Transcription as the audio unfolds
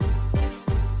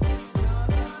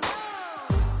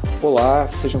Olá,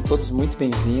 sejam todos muito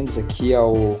bem-vindos aqui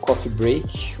ao Coffee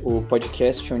Break, o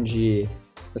podcast onde,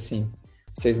 assim,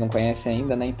 vocês não conhecem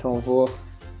ainda, né? Então eu vou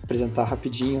apresentar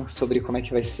rapidinho sobre como é que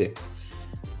vai ser.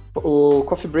 O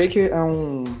Coffee Break é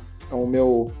o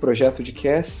meu projeto de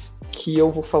cast que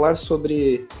eu vou falar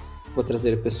sobre... Vou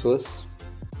trazer pessoas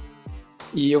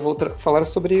e eu vou falar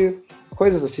sobre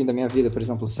coisas assim da minha vida, por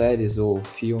exemplo, séries ou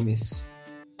filmes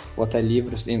ou até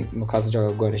livros. E no caso de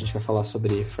agora a gente vai falar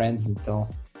sobre Friends, então...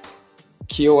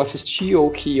 que eu assisti ou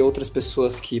que outras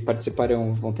pessoas que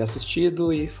participarão vão ter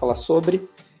assistido e falar sobre.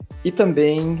 E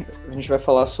também a gente vai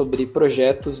falar sobre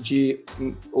projetos de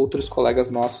outros colegas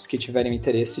nossos que tiverem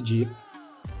interesse de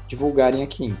divulgarem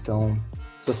aqui. Então,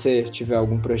 se você tiver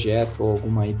algum projeto ou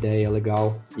alguma ideia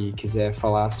legal e quiser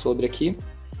falar sobre aqui,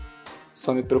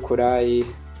 só me procurar aí,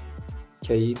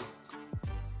 que aí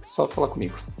é só falar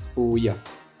comigo, o Ian.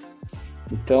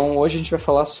 Então, hoje a gente vai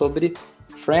falar sobre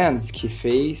Friends, que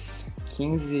fez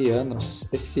 15 anos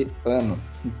esse ano.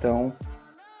 Então,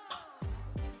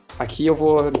 aqui eu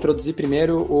vou introduzir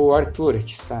primeiro o Arthur,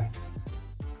 que está.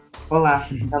 Olá,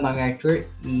 meu nome é Arthur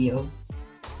e eu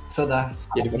sou da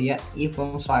Sabedoria e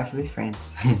vamos falar sobre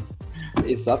Friends.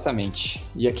 Exatamente.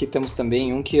 E aqui temos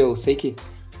também um que eu sei que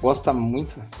gosta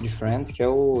muito de Friends, que é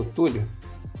o Túlio.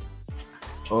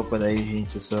 Opa, daí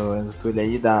gente, eu sou o Enzo Túlio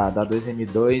aí da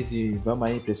 2M2 e vamos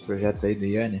aí para esse projeto aí do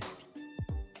Ian.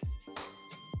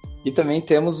 E também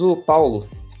temos o Paulo,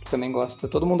 que também gosta.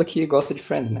 Todo mundo aqui gosta de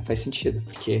Friends, né? Faz sentido,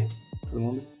 porque todo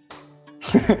mundo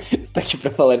está aqui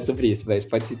para falar sobre isso. Mas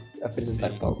pode se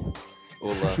apresentar, Paulo.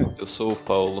 Olá, eu sou o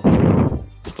Paulo.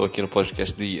 Estou aqui no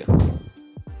podcast do Ian.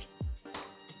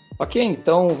 Ok,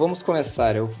 então vamos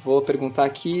começar. Eu vou perguntar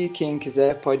aqui, quem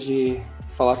quiser pode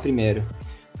falar primeiro.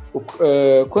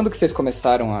 Quando que vocês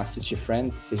começaram a assistir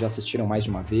Friends? Vocês já assistiram mais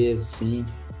de uma vez, assim?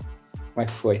 Como é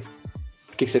que foi?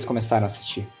 Por que vocês começaram a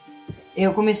assistir?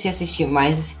 Eu comecei a assistir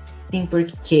mais assim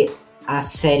porque a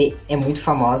série é muito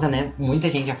famosa, né? Muita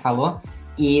gente já falou.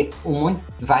 E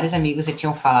vários amigos já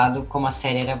tinham falado como a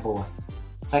série era boa.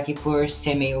 Só que por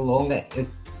ser meio longa, eu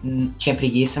tinha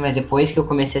preguiça, mas depois que eu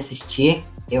comecei a assistir,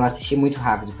 eu assisti muito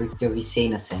rápido, porque eu viciei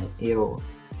na série.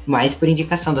 Mais por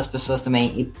indicação das pessoas também,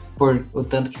 e por o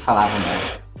tanto que falavam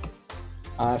dela.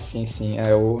 Ah, sim.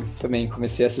 Eu também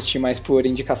comecei a assistir mais por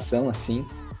indicação, assim.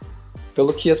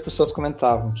 Pelo que as pessoas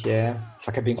comentavam,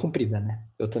 só que é bem comprida, né?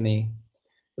 Eu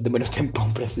demorei um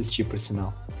tempão pra assistir, por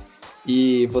sinal.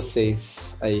 E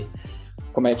vocês aí,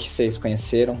 como é que vocês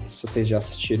conheceram? Se vocês já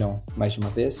assistiram mais de uma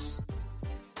vez?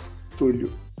 Túlio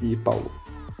e Paulo.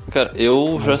 Cara,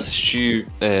 eu já assisti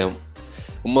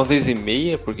uma vez e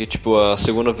meia, porque tipo, a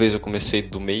segunda vez eu comecei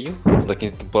do meio, da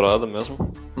quinta temporada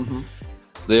mesmo. Uhum.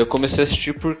 Daí eu comecei a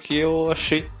assistir porque eu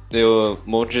achei, um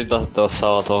monte da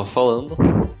sala tava falando.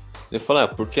 Eu falei,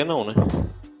 por que não, né?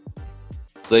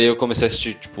 Daí eu comecei a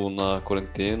assistir, tipo, na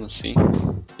quarentena, assim.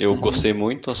 Eu gostei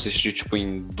muito, assisti, tipo,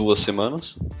 em 2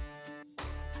 semanas.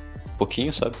 Um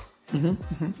pouquinho, sabe? Uhum.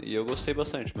 E eu gostei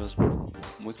bastante mesmo.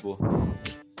 Muito boa.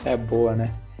 É boa, né?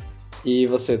 E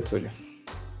você, Túlio?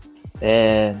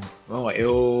 Bom,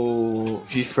 eu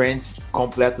vi Friends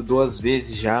completo 2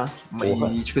 vezes já. Porra.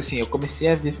 E, tipo assim, eu comecei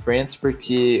a ver Friends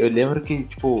porque eu lembro que,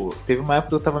 tipo, teve uma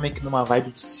época que eu tava meio que numa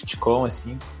vibe de sitcom,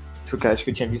 assim. Porque acho que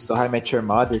eu tinha visto How I Met Your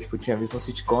Mother, tipo, eu tinha visto uns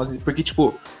sitcoms, porque,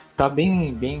 tipo, tava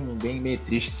bem meio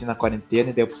triste, assim, na quarentena,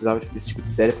 e daí eu precisava desse tipo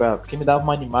de série porque me dava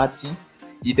uma animada, assim.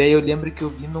 E daí eu lembro que eu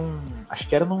vi acho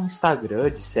que era num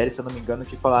Instagram de série, se eu não me engano,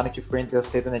 que falaram que Friends ia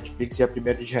sair da Netflix dia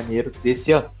 1º de janeiro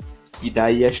desse ano. E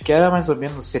daí acho que era mais ou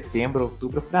menos setembro,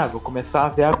 outubro, eu falei, vou começar a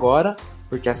ver agora,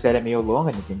 porque a série é meio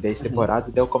longa, né, tem 10 temporadas,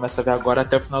 e daí eu começo a ver agora,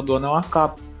 até o final do ano eu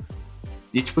acabo.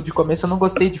 E, tipo, de começo eu não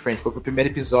gostei de Friends, porque o primeiro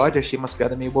episódio achei umas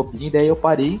piadas meio bobinhas, e daí eu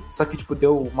parei, só que, tipo,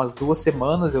 deu umas 2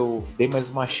 semanas, eu dei mais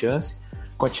uma chance,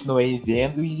 continuei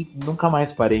vendo e nunca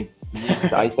mais parei.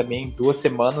 E aí também 2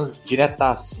 semanas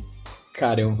diretaço, assim.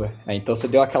 Caramba, então você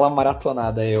deu aquela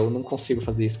maratonada. Eu não consigo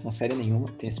fazer isso com série nenhuma,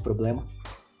 tem esse problema.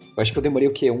 Eu acho que eu demorei,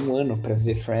 1 ano pra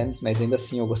ver Friends, mas ainda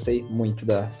assim eu gostei muito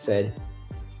da série.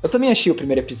 Eu também achei o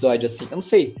primeiro episódio, assim, eu não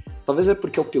sei, talvez é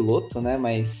porque é o piloto, né,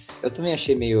 mas eu também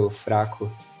achei meio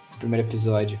fraco o primeiro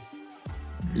episódio.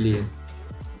 Ele,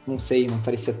 não sei, não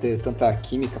parecia ter tanta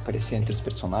química, parecia entre os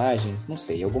personagens, não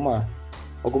sei,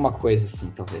 alguma coisa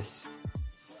assim, talvez.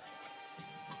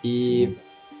 E sim.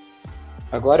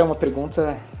 Agora é uma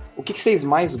pergunta, o que vocês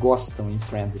mais gostam em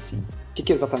Friends, assim? O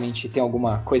que exatamente, tem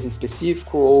alguma coisa em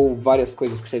específico ou várias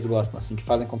coisas que vocês gostam, assim, que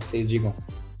fazem com que vocês digam,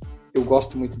 eu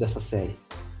gosto muito dessa série?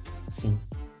 Sim.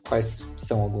 Quais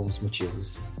são alguns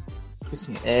motivos?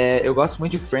 Assim, eu gosto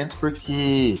muito de Friends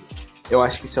porque eu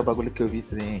acho que isso é um bagulho que eu vi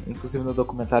também, inclusive no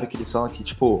documentário que eles falam que,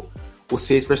 tipo, os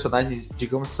 6 personagens,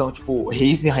 digamos, são, tipo,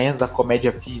 reis e rainhas da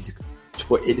comédia física.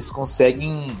 Tipo, eles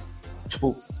conseguem,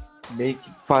 tipo, meio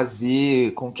que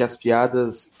fazer com que as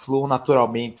piadas fluam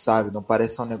naturalmente, sabe? Não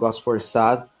parece um negócio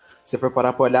forçado. Se você for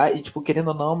parar pra olhar, e, tipo, querendo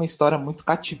ou não, é uma história muito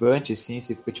cativante, assim,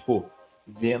 você fica, tipo,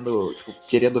 vendo, tipo,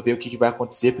 querendo ver o que vai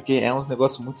acontecer, porque é uns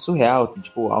negócios muito surreal, tem,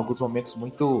 tipo, alguns momentos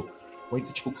muito,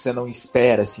 tipo, que você não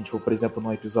espera, assim, tipo, por exemplo,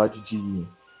 num episódio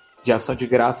de ação de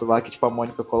graça lá, que, tipo, a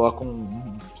Mônica coloca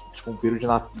tipo, um peru de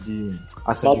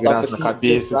ação de graça na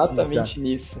cabeça, exatamente assim,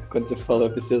 nisso. Quando você falou,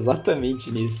 eu pensei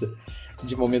exatamente nisso.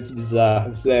 De momentos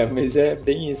bizarros. Mas é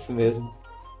bem isso mesmo.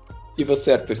 E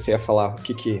você, Arthur, você ia falar o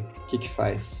que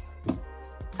faz?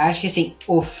 Acho que assim,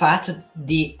 o fato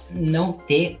de não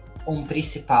ter um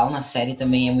principal na série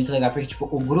também é muito legal, porque tipo,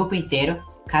 o grupo inteiro,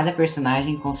 cada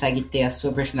personagem consegue ter a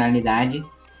sua personalidade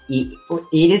e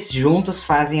eles juntos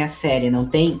fazem a série, não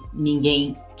tem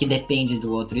ninguém que depende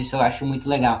do outro, isso eu acho muito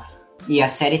legal. E a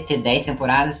série ter 10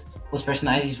 temporadas, os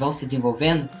personagens vão se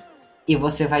desenvolvendo e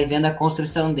você vai vendo a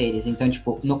construção deles. Então,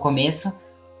 tipo, no começo,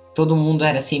 todo mundo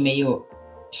era assim meio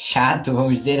chato,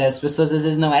 vamos dizer, as pessoas às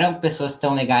vezes não eram pessoas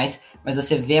tão legais, mas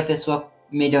você vê a pessoa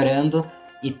melhorando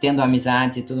e tendo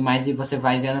amizades e tudo mais, e você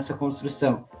vai vendo essa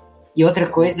construção. E outra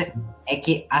coisa é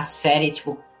que a série,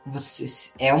 tipo,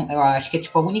 eu acho que é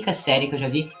tipo a única série que eu já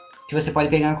vi que você pode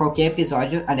pegar qualquer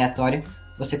episódio aleatório,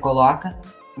 você coloca,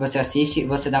 você assiste e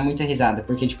você dá muita risada,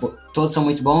 porque, tipo, todos são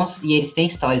muito bons e eles têm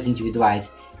histórias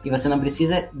individuais. E você não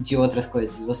precisa de outras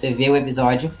coisas. Você vê o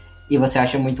episódio e você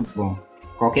acha muito bom.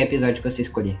 Qualquer episódio que você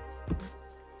escolher.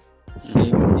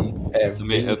 Sim.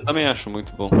 Eu também acho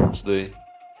muito bom isso daí.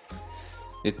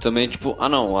 E também, tipo,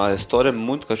 a história é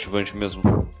muito cativante mesmo.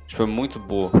 Tipo, é muito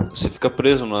boa. Você fica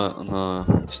preso na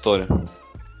história.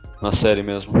 Na série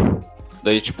mesmo.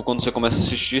 Daí, tipo, quando você começa a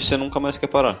assistir, você nunca mais quer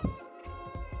parar.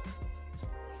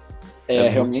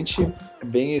 Realmente é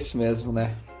bem isso mesmo,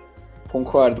 né?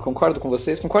 Concordo com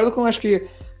vocês. Concordo com, acho que,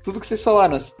 tudo que vocês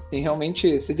falaram, assim,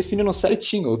 realmente, você definiu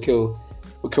certinho o que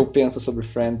eu penso sobre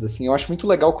Friends, assim. Eu acho muito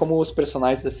legal como os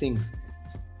personagens, assim,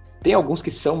 tem alguns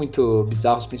que são muito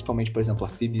bizarros, principalmente, por exemplo, a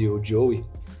Phoebe e o Joey.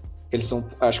 Eles são,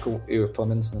 acho que eu, pelo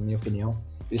menos na minha opinião,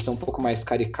 eles são um pouco mais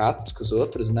caricatos que os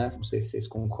outros, né? Não sei se vocês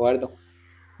concordam.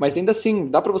 Mas ainda assim,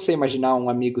 dá pra você imaginar um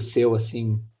amigo seu,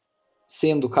 assim,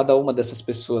 sendo cada uma dessas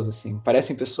pessoas, assim.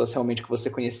 Parecem pessoas realmente que você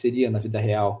conheceria na vida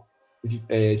real.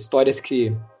 Histórias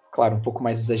que, claro, um pouco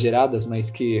mais exageradas, mas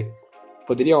que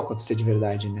poderiam acontecer de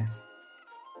verdade, né?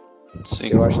 Sim.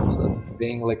 Eu acho isso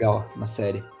bem legal na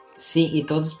série. Sim, e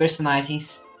todos os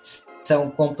personagens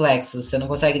são complexos. Você não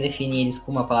consegue definir eles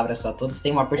com uma palavra só. Todos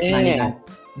têm uma personalidade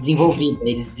desenvolvida.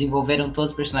 Eles desenvolveram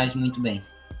todos os personagens muito bem.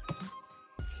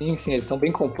 Sim, eles são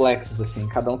bem complexos, assim.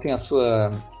 Cada um tem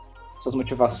suas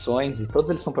motivações e todos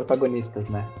eles são protagonistas,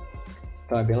 né?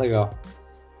 Então é bem legal.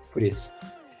 Por isso.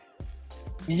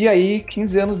 E aí,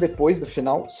 15 anos depois do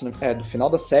final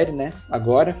da série, né?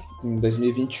 Agora, em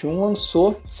 2021,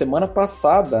 lançou semana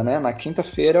passada, né? Na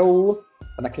quinta-feira, eu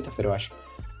acho.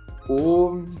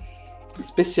 O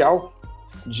especial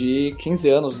de 15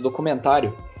 anos,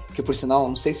 documentário. Que, por sinal,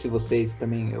 não sei se vocês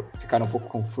também ficaram um pouco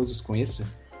confusos com isso,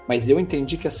 mas eu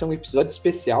entendi que ia ser um episódio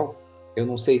especial. Eu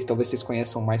não sei, talvez vocês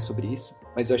conheçam mais sobre isso,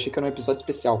 mas eu achei que era um episódio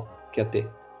especial que ia ter.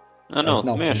 Mas não,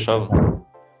 também achava.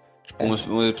 Tipo,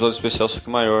 um episódio especial, só que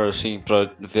maior, assim, pra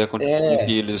ver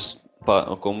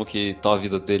como que estão a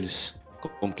vida deles,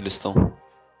 como que eles estão.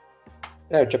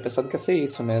 Eu tinha pensado que ia ser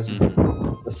isso mesmo.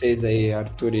 Vocês aí,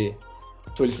 Arthur e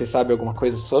Túlio, vocês sabem alguma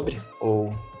coisa sobre?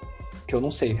 Ou que eu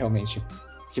não sei realmente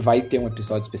se vai ter um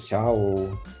episódio especial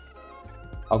ou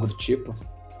algo do tipo?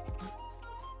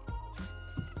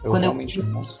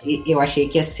 Eu achei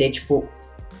que ia ser, tipo,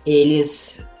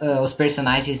 eles, os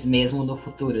personagens mesmo no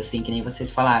futuro, assim, que nem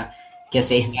vocês falaram, que ia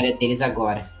ser a história deles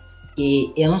agora.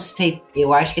 E eu não sei,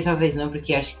 eu acho que talvez não,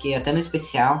 porque acho que até no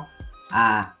especial,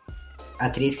 a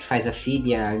atriz que faz a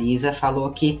Phoebe, a Lisa,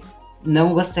 falou que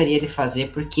não gostaria de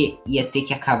fazer porque ia ter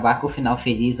que acabar com o final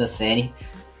feliz da série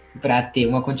pra ter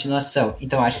uma continuação.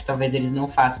 Então acho que talvez eles não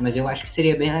façam, mas eu acho que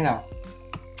seria bem legal.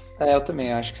 Eu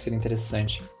também acho que seria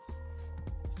interessante.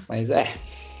 Mas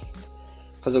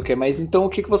fazer o quê? Mas então o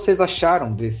que vocês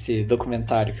acharam desse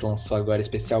documentário que lançou agora,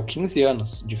 especial 15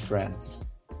 anos de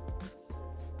Friends?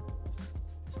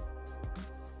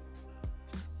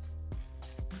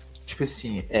 Tipo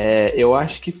assim, eu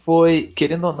acho que foi,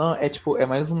 querendo ou não, é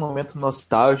mais um momento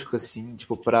nostálgico, assim,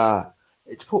 pra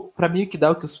meio que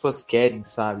dar o que os fãs querem,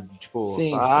 sabe? Tipo,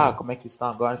 sim. Como é que eles estão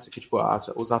agora, não sei o que, tipo,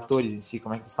 os atores em si,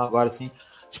 como é que eles estão agora, assim,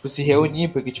 tipo, se reunir,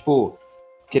 porque, tipo,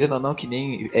 querendo ou não, que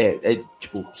nem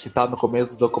tipo, citado no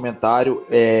começo do documentário,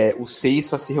 os 6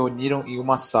 só se reuniram em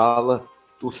uma sala,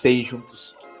 os 6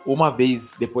 juntos, uma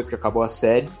vez depois que acabou a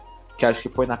série, que acho que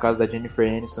foi na casa da Jennifer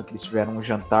Aniston, que eles tiveram um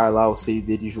jantar lá, os 6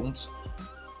 deles juntos.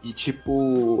 E,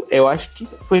 tipo, eu acho que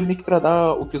foi meio que pra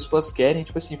dar o que os fãs querem,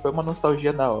 tipo assim, foi uma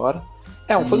nostalgia da hora.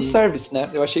 Um fanservice, né?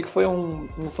 Eu achei que foi um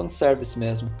fanservice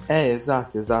mesmo.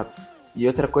 Exato. E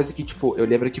outra coisa que, tipo, eu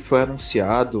lembro que foi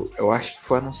anunciado, eu acho que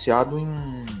foi anunciado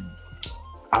em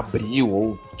abril,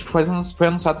 ou, tipo, foi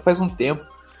anunciado faz um tempo,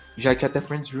 já que até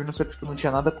Friends Reunion, só que, tipo, não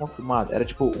tinha nada confirmado. Era,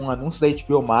 tipo, um anúncio da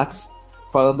HBO Max,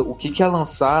 falando o que ia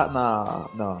lançar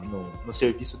no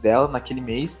serviço dela naquele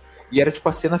mês, e era, tipo,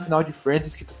 a cena final de Friends,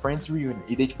 escrito Friends Reunion.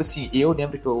 E daí, tipo assim, eu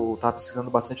lembro que eu tava pesquisando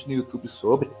bastante no YouTube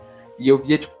sobre, e eu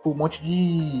via, tipo, um monte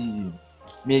de...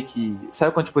 meio que...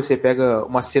 Sabe quando, tipo, você pega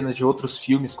uma cena de outros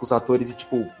filmes com os atores e,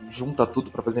 tipo, junta tudo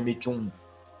pra fazer meio que um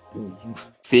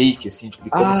fake, assim, tipo, de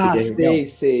como seria a reunião?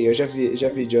 Sei. Eu já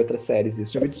vi de outras séries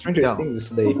isso. Já vi de Stranger Things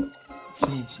isso daí.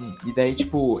 Sim. E daí,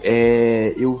 tipo,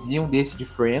 eu vi um desse de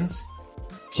Friends,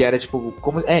 que era, tipo,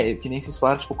 como... que nem vocês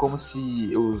falaram, tipo, como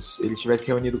se eles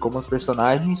tivessem reunido como os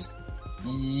personagens.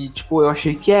 E, tipo, eu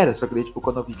achei que era. Só que daí, tipo,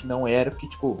 quando eu vi que não era, eu fiquei,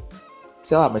 tipo...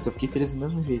 Sei lá, mas eu fiquei feliz do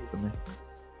mesmo jeito também.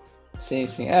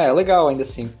 Sim. É legal ainda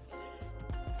assim.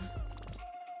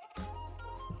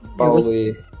 Paulo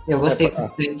Eu gostei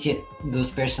bastante dos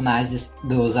personagens,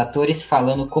 dos atores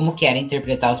falando como que era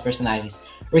interpretar os personagens.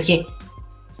 Porque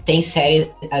tem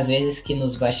série, às vezes, que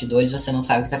nos bastidores você não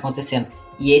sabe o que tá acontecendo.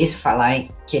 E eles falarem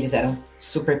que eles eram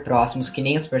super próximos, que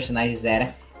nem os personagens eram,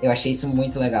 eu achei isso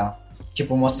muito legal.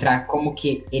 Tipo, mostrar como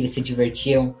que eles se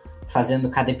divertiam fazendo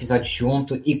cada episódio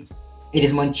junto. E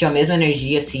eles mantinham a mesma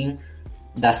energia, assim,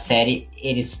 da série.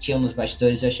 Eles tinham nos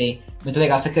bastidores, eu achei muito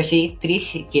legal. Só que eu achei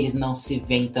triste que eles não se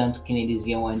veem tanto que nem eles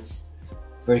viam antes.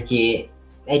 Porque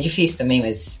é difícil também,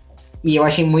 mas... E eu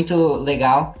achei muito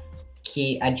legal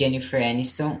que a Jennifer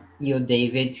Aniston e o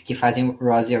David, que fazem o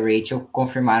Ross e a Rachel,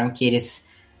 confirmaram que eles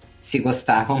se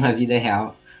gostavam na vida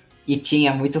real. E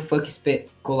tinha muito fã que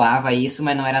especulava isso,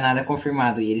 mas não era nada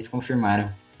confirmado, e eles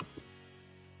confirmaram.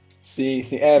 Sim,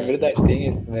 é verdade, tem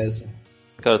isso mesmo.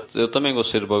 Cara, eu também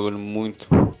gostei do bagulho muito,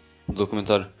 do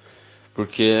documentário.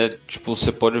 Porque, tipo,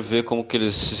 você pode ver como que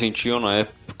eles se sentiam na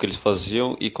época que eles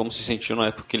faziam e como se sentiam na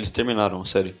época que eles terminaram a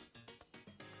série.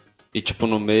 E, tipo,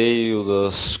 no meio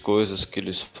das coisas que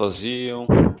eles faziam,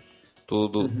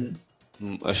 tudo,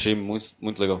 achei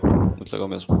muito legal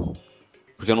mesmo.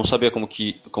 Porque eu não sabia como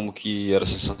que era a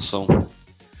sensação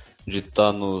de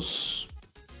estar nos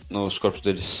corpos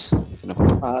deles, entendeu?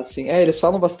 Ah, sim. Eles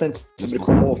falam bastante sobre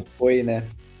como foi, né,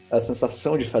 a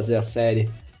sensação de fazer a série.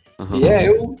 E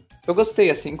eu gostei,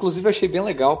 assim. Inclusive, eu achei bem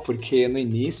legal, porque no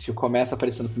início começa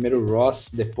aparecendo primeiro o Ross,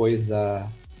 depois a...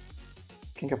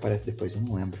 Quem que aparece depois? Eu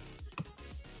não lembro.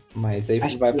 Mas aí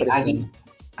vai aparecendo...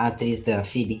 A atriz da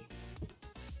Phoebe.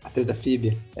 A atriz da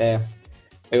Phoebe?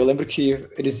 Eu lembro que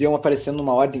eles iam aparecendo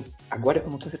numa ordem... Agora eu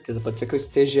não tenho certeza, pode ser que eu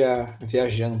esteja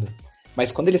viajando.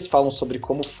 Mas quando eles falam sobre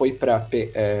como foi pra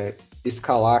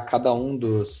escalar cada um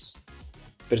dos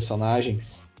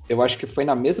personagens, eu acho que foi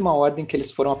na mesma ordem que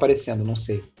eles foram aparecendo, não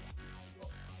sei.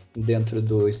 Dentro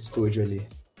do estúdio ali.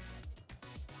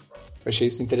 Eu achei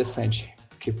isso interessante.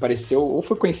 Que pareceu, ou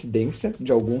foi coincidência de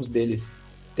alguns deles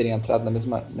terem entrado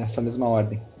nessa mesma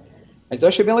ordem. Mas eu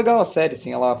achei bem legal a série,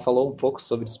 assim, ela falou um pouco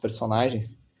sobre os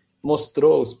personagens,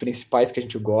 mostrou os principais que a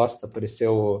gente gosta,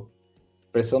 apareceu,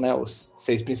 né, os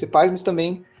 6 principais, mas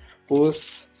também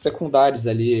os secundários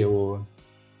ali, o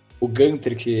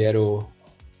Gunter, que era o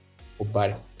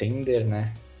bartender,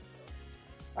 né?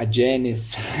 A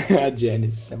Janice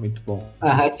é muito bom.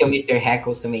 Tem o Mr.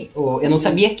 Hackles também. Eu não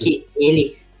sabia que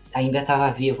ele ainda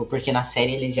estava vivo, porque na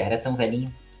série ele já era tão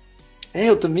velhinho.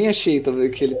 Eu também achei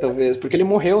que ele talvez... Porque ele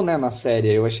morreu, né, na série.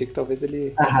 Eu achei que talvez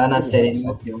ele... Na série ele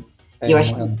morreu. E eu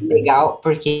achei legal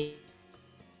porque...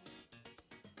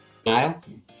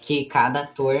 que cada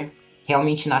ator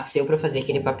realmente nasceu pra fazer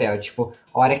aquele papel. Tipo,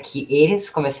 a hora que eles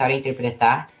começaram a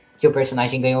interpretar, que o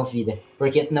personagem ganhou vida.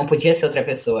 Porque não podia ser outra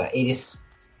pessoa. Eles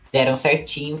deram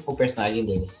certinho o personagem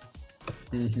deles.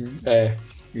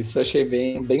 Isso eu achei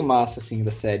bem massa, assim,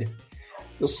 da série.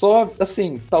 Eu só,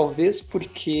 assim, talvez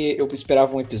porque eu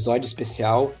esperava um episódio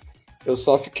especial, eu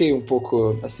só fiquei um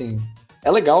pouco, assim... É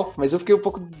legal, mas eu fiquei um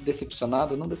pouco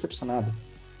decepcionado. Não decepcionado,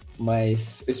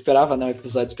 mas eu esperava, né, um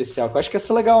episódio especial, que eu acho que ia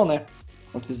ser legal, né?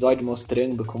 Um episódio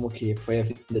mostrando como que foi a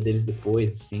vida deles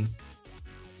depois, assim.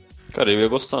 Cara, eu ia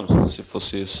gostando se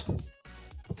fosse isso.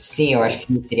 Sim, eu acho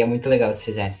que seria muito legal se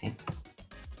fizessem.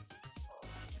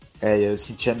 Eu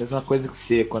senti a mesma coisa que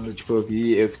você. Quando, tipo, eu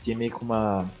vi, eu fiquei meio com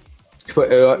uma... Tipo,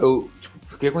 eu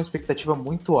fiquei com uma expectativa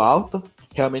muito alta,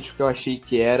 realmente porque eu achei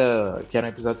que era um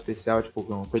episódio especial, tipo,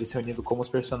 com eles se reunindo como os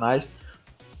personagens.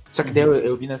 Só que daí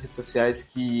eu vi nas redes sociais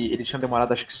que eles tinham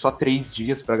demorado acho que só 3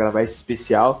 dias pra gravar esse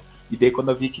especial. E daí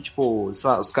quando eu vi que, tipo, sei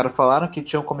lá, os caras falaram que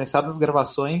tinham começado as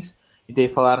gravações, e daí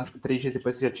falaram, tipo, 3 dias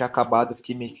depois que já tinha acabado, eu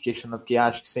fiquei meio que questionando, porque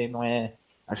acho que isso aí não é.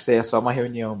 Acho que isso aí é só uma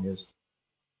reunião mesmo.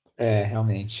 É,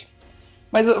 realmente.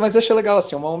 Mas eu achei legal,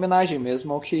 assim, uma homenagem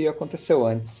mesmo ao que aconteceu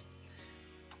antes.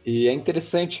 E é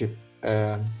interessante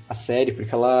a série,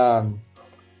 porque ela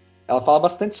fala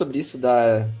bastante sobre isso,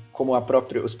 como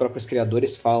os próprios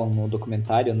criadores falam no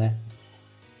documentário, né?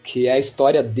 Que é a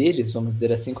história deles, vamos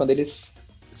dizer assim, quando eles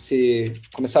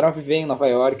começaram a viver em Nova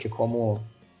York, como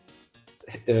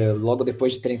logo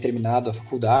depois de terem terminado a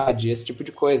faculdade, esse tipo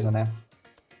de coisa, né?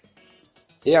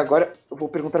 E agora eu vou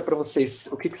perguntar pra vocês,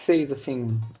 o que vocês, assim,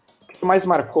 o que mais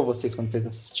marcou vocês quando vocês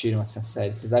assistiram essa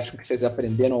série? Vocês acham que vocês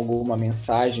aprenderam alguma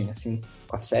mensagem, assim,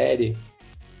 com a série?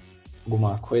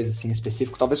 Alguma coisa, assim,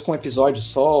 específica? Talvez com um episódio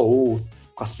só, ou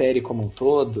com a série como um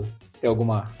todo? Tem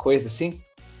alguma coisa, assim?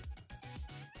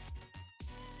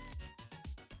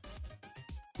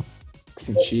 Que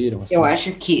sentiram, assim? Eu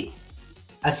acho que,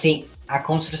 assim, a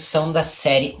construção da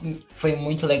série foi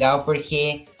muito legal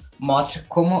porque mostra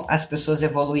como as pessoas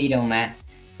evoluíram, né?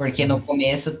 Porque no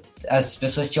começo as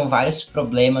pessoas tinham vários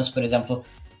problemas, por exemplo,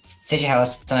 seja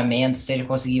relacionamento, seja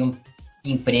conseguir um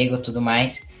emprego e tudo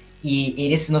mais, e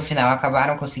eles no final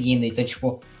acabaram conseguindo. Então,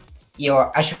 tipo, e eu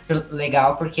acho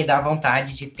legal porque dá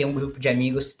vontade de ter um grupo de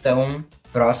amigos tão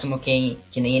próximo que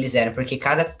nem eles eram, porque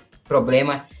cada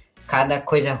problema, cada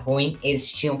coisa ruim,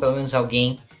 eles tinham pelo menos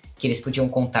alguém que eles podiam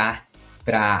contar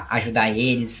pra ajudar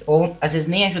eles, ou às vezes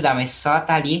nem ajudar, mas só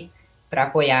tá ali pra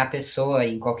apoiar a pessoa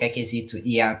em qualquer quesito,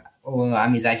 e a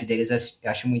amizade deles eu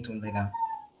acho muito legal.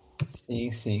 Sim,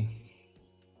 sim.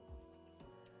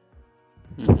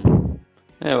 Uhum.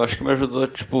 Eu acho que me ajudou a,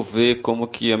 tipo, ver como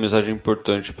que a amizade é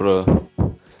importante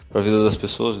pra vida das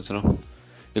pessoas, entendeu?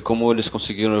 E como eles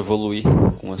conseguiram evoluir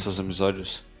com essas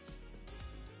amizades.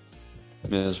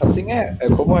 Mesmo. Assim, é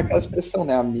como aquela expressão,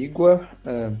 né? Amigo,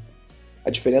 a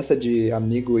diferença de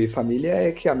amigo e família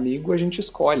é que amigo a gente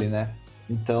escolhe, né?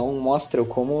 Então mostra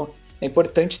como é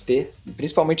importante ter,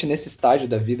 principalmente nesse estágio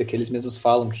da vida que eles mesmos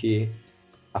falam que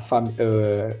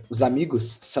os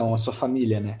amigos são a sua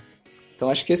família, né? Então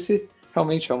acho que esse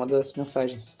realmente é uma das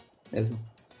mensagens mesmo,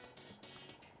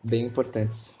 bem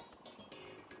importantes.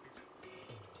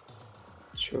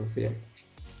 Deixa eu ver.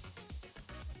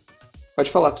 Pode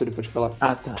falar, Túlio, pode falar.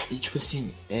 Ah, tá. E tipo assim,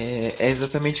 é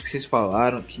exatamente o que vocês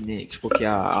falaram, que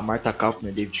a Martha Kaufman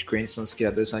e o David Crane são os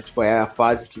criadores, são, tipo, é a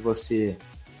fase que você...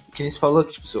 Que nem você falou,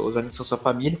 que tipo, os amigos são sua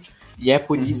família, e é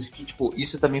por isso que, tipo,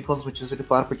 isso também foi um dos motivos que ele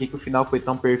falaram porque que o final foi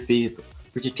tão perfeito.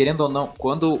 Porque, querendo ou não,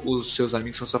 quando os seus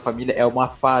amigos são sua família, é uma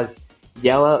fase. E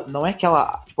ela, não é que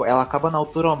ela, tipo, ela acaba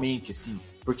naturalmente, assim.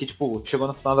 Porque, tipo, chegou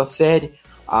no final da série,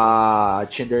 o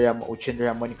Chandler e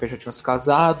a Mônica já tinham se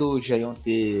casado, já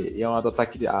iam adotar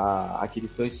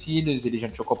aqueles 2 filhos, eles já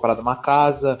tinham comprado uma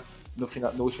casa.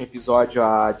 No último episódio,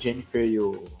 a Jennifer e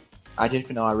a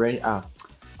Jennifer não, a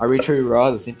Rachel e o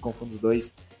Ross, eu sempre confundo os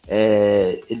dois.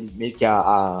 Ele meio que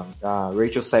a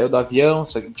Rachel saiu do avião,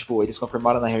 só que, tipo, eles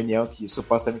confirmaram na reunião que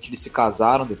supostamente eles se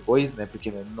casaram depois, né?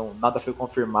 Porque nada foi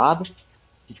confirmado.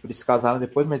 Que, tipo, eles se casaram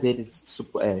depois, mas eles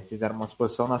fizeram uma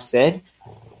suposição na série.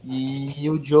 E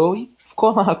o Joey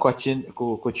ficou lá com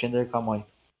o Chandler e com a mãe.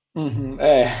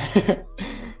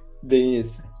 Bem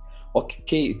isso.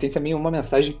 Ok, tem também uma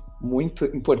mensagem muito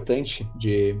importante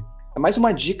é mais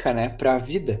uma dica, né, pra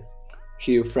vida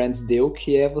que o Friends deu,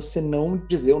 que é você não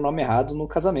dizer o nome errado no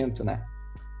casamento, né?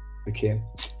 Porque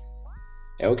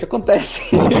é o que acontece.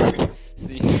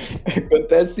 Sim.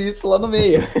 Acontece isso lá no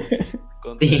meio.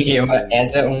 Sim,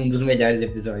 esse é um dos melhores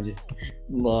episódios.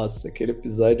 Nossa, aquele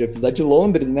episódio de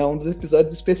Londres, né? Um dos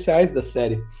episódios especiais da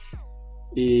série.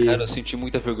 Cara, eu senti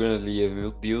muita vergonha ali,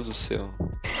 meu Deus do céu.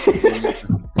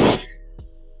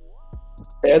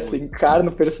 Você encara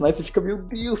no personagem, você fica, meu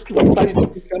Deus, que vontade de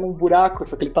você ficar num buraco,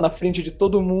 só que ele tá na frente de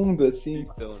todo mundo, assim.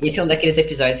 Então, Esse é um daqueles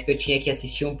episódios que eu tinha que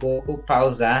assistir um pouco,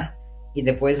 pausar e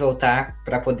depois voltar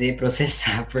pra poder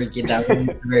processar, porque dava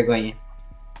muita vergonha.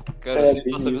 cara, eu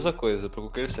sempre faço a mesma coisa pra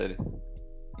qualquer série.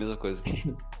 Mesma coisa.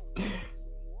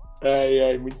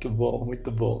 Ai, muito bom,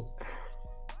 muito bom.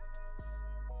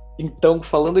 Então,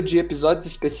 falando de episódios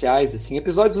especiais, assim,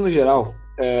 episódios no geral,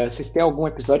 vocês têm algum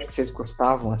episódio que vocês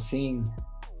gostavam, assim,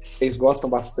 vocês gostam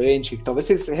bastante, que talvez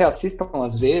vocês reassistam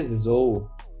às vezes, ou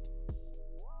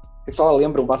vocês só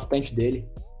lembram bastante dele,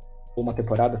 ou uma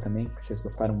temporada também, que vocês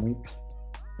gostaram muito?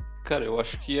 Cara, eu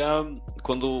acho que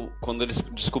quando eles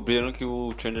descobriram que o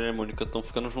Chandler e a Mônica estão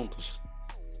ficando juntos.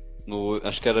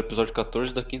 Acho que era o episódio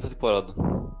 14 da quinta temporada.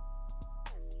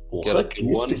 Porra, que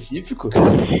específico?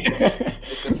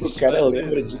 O cara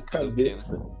lembra de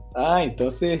cabeça. Ah,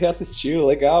 então você reassistiu,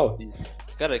 legal.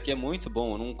 Cara, aqui é muito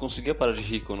bom. Eu não conseguia parar de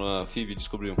rir quando a Phoebe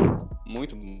descobriu.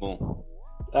 Muito bom.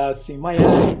 Ah, sim,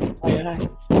 Maiares.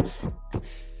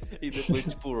 E depois,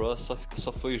 tipo, o Ross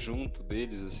só foi junto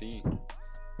deles, assim.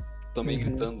 Também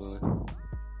gritando, né?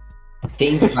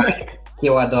 Tem vários que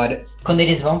eu adoro. Quando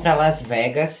eles vão pra Las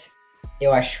Vegas,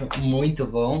 eu acho muito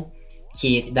bom.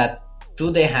 Que dá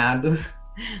tudo errado,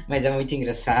 mas é muito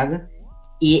engraçado.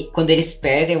 E quando eles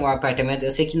perdem o apartamento,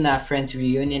 eu sei que na Friends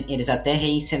Reunion eles até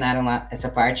reencenaram lá essa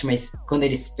parte, mas quando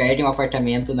eles perdem o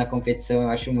apartamento na competição, eu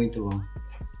acho muito bom.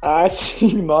 Ah,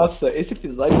 sim, nossa, esse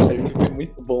episódio pra mim foi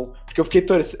muito bom. Porque eu fiquei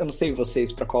torcendo, eu não sei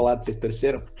vocês pra qual lado vocês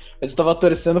torceram, mas eu tava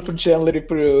torcendo pro Chandler e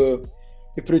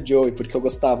pro Joey, porque eu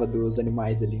gostava dos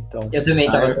animais ali, então. Eu também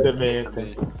tava. Eu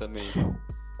também.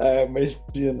 Ah,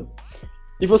 imagino.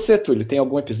 E você, Túlio, tem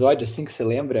algum episódio assim que você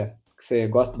lembra, que você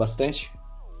gosta bastante?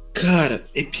 Cara,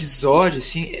 episódio,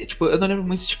 assim, tipo, eu não lembro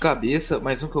muito de cabeça,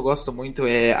 mas um que eu gosto muito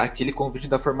é aquele convite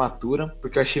da formatura,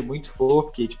 porque eu achei muito fofo,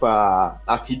 porque, tipo,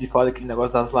 a Phoebe fala aquele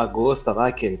negócio das lagostas lá,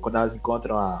 que quando elas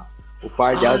encontram o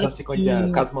par delas, assim, com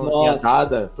as mãozinhas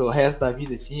dadas pelo resto da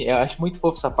vida, assim, eu acho muito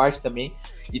fofo essa parte também.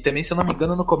 E também, se eu não me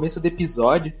engano, no começo do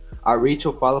episódio, a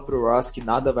Rachel fala pro Ross que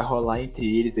nada vai rolar entre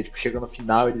eles, daí, tipo, chega no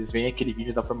final, eles veem aquele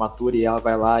vídeo da formatura e ela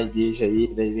vai lá e beija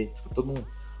ele, daí vem, tipo, todo mundo.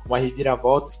 Uma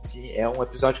reviravolta, assim, é um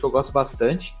episódio que eu gosto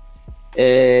bastante.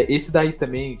 Esse daí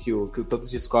também, que todos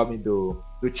descobrem do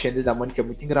Chandler e da Mônica, é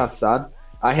muito engraçado.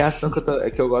 A reação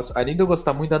que eu gosto, além de eu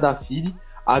gostar muito da Phoebe,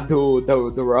 a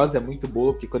do Ross é muito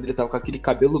boa, porque quando ele tava com aquele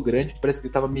cabelo grande, parece que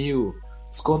ele tava meio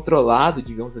descontrolado,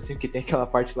 digamos assim, porque tem aquela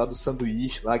parte lá do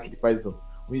sanduíche, lá que ele faz um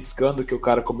escândalo que o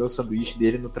cara comeu o sanduíche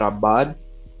dele no trabalho.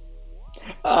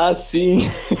 Ah, sim!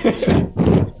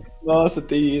 Nossa,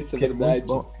 tem isso, é verdade.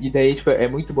 E daí, tipo, é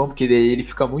muito bom, porque daí ele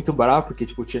fica muito bravo, porque,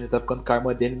 tipo, o Chandler tá ficando com a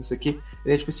irmã dele, não sei o quê. E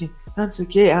daí, tipo assim, não sei o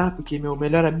quê, porque meu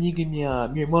melhor amigo e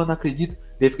minha irmã não acreditam.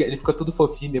 Ele fica todo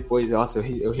fofinho depois. Nossa,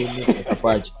 eu ri muito nessa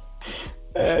parte.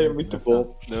 É muito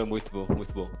bom. Não, é muito bom,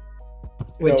 muito bom.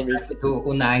 O episódio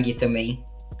do Nag também.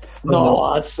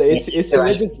 Nossa, esse eu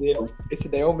ia dizer. Esse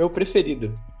daí é o meu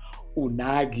preferido. O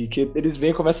Nag, que eles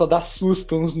vêm e começam a dar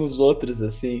susto uns nos outros,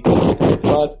 assim.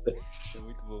 Nossa.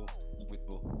 Muito bom.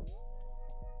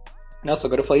 Nossa,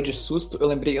 agora eu falei de susto, eu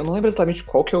não lembro exatamente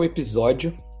qual que é o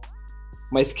episódio,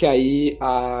 mas que aí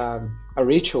a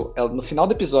Rachel, no final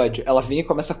do episódio, ela vem e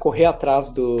começa a correr atrás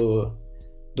do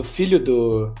filho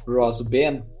do Ross, o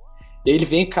Ben, e aí ele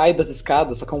vem e cai das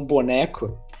escadas, só que é um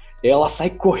boneco, e ela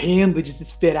sai correndo,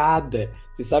 desesperada.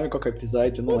 Vocês sabem qual que é o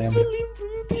episódio? Eu não lembro.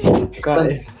 Cara,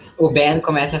 o Ben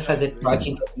começa a fazer trote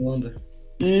em todo mundo.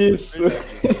 Isso!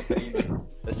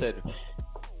 É sério.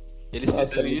 Eles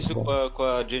fizeram isso com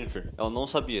a Jennifer. Ela não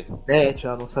sabia.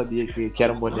 Ela não sabia que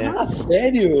era um boneco. Ah,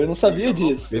 sério? Eu não sabia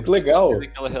disso. Que legal.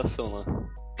 Aquela reação lá.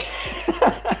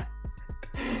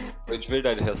 Foi de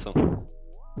verdade a reação.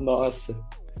 Nossa.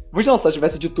 Imagina se ela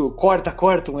tivesse dito corta,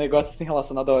 um negócio assim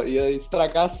relacionado ia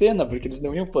estragar a cena, porque eles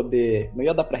não iam poder, não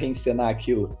ia dar pra reencenar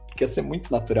aquilo, porque ia ser muito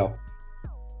natural.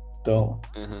 Então...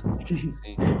 Sim.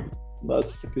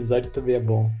 Nossa, esse episódio também é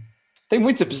bom. Tem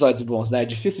muitos episódios bons, né? É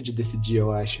difícil de decidir,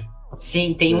 eu acho.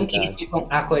 Sim, tem um que eles ficam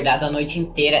acordados a noite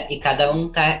inteira e cada um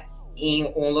tá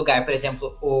em um lugar. Por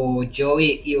exemplo, o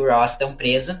Joey e o Ross estão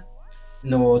presos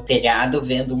no telhado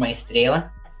vendo uma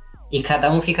estrela e cada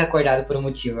um fica acordado por um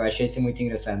motivo. Eu achei isso muito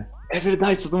engraçado. É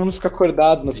verdade, todo mundo fica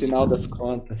acordado no final das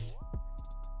contas.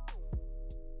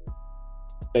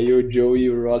 Aí o Joey e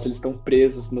o Ross, eles estão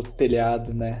presos no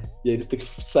telhado, né? E aí eles têm que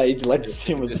sair de lá de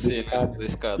cima da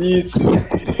escada. Isso!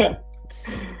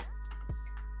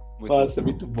 Nossa,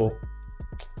 muito bom.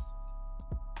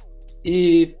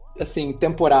 E, assim,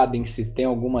 temporada em si, tem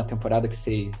alguma temporada que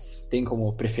vocês têm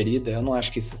como preferida? Eu não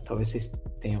acho que isso talvez vocês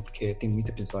tenham, porque tem muito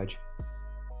episódio.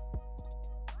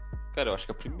 Cara, eu acho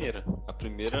que a primeira. A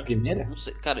primeira? Não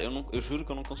sei, cara, eu juro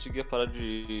que eu não conseguia parar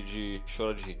de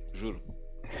chorar de rir, juro.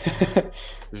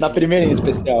 Na primeira em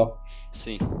especial?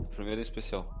 Sim, primeira em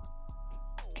especial.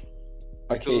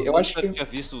 Ok, eu acho que... Eu nunca tinha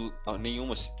visto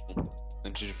nenhuma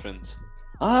antes de Friends.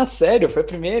 Ah, sério? Foi a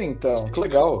primeira, então. Que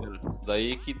legal.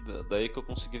 Daí que eu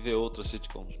consegui ver outras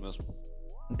sitcoms mesmo.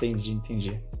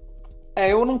 Entendi.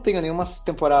 Eu não tenho nenhuma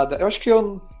temporada... Eu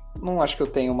não acho que eu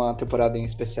tenho uma temporada em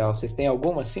especial. Vocês têm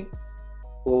alguma, assim?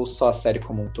 Ou só a série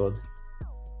como um todo?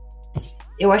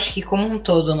 Eu acho que como um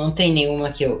todo não tem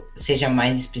nenhuma que eu seja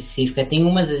mais específica. Tem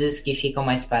umas às vezes que ficam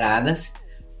mais paradas,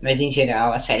 mas em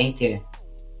geral a série inteira.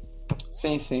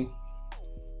 Sim.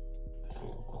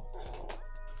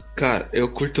 Cara, eu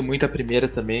curto muito a primeira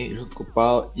também, junto com o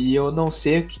Paulo, e eu não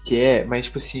sei o que é, mas,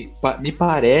 tipo assim, me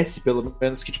parece, pelo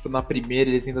menos, que, tipo, na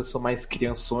primeira eles ainda são mais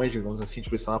crianções, digamos assim,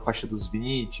 tipo, eles estão na faixa dos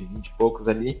 20 e poucos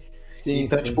ali. Sim,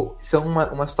 então, sim. tipo, são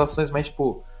umas situações mais,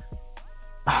 tipo,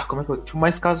 como é que eu... Tipo,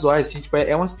 mais casuais, assim, tipo,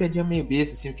 é umas piadinhas meio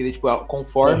bestas, assim, porque, tipo,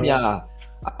 conforme a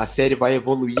série vai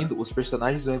evoluindo, os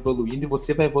personagens vão evoluindo e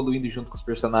você vai evoluindo junto com os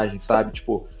personagens, sabe?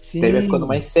 Tipo, daí vai ficando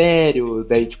mais sério,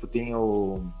 daí, tipo, tem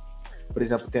o... Por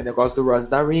exemplo, tem o negócio do Ross e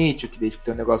da Rachel, que daí tipo,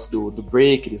 tem o negócio do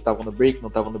break, eles estavam no break, não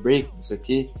estavam no break, não sei o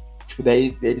quê. Tipo,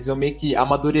 daí eles vão meio que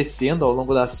amadurecendo ao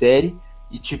longo da série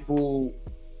e tipo...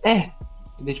 E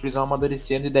daí, tipo, eles vão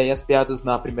amadurecendo e daí as piadas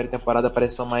na primeira temporada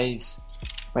parecem mais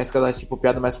casais, tipo,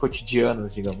 piadas mais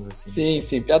cotidianas, digamos assim.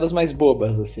 Sim, piadas mais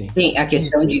bobas, assim. Sim, a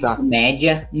questão de exato.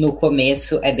 comédia no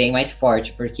começo é bem mais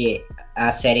forte, porque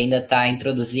a série ainda tá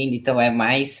introduzindo, então é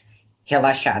mais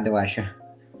relaxado, eu acho.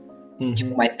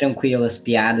 Tipo, mais tranquilo as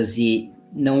piadas e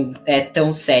não é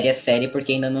tão séria a série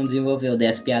porque ainda não desenvolveu, daí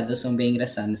as piadas são bem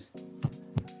engraçadas.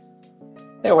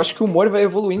 Eu acho que o humor vai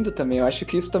evoluindo também, eu acho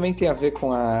que isso também tem a ver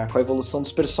com a evolução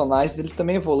dos personagens, eles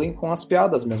também evoluem com as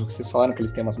piadas mesmo, que vocês falaram que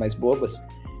eles têm umas mais bobas,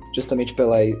 justamente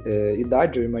pela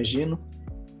idade, eu imagino.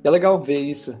 E é legal ver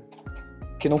isso,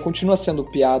 que não continua sendo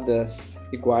piadas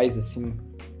iguais, assim,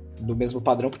 do mesmo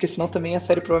padrão, porque senão também a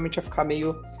série provavelmente ia ficar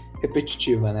meio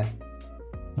repetitiva, né?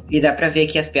 E dá pra ver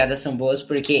que as piadas são boas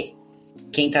porque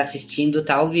quem tá assistindo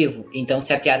tá ao vivo. Então,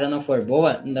 se a piada não for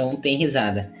boa, não tem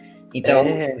risada. Então,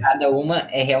 cada uma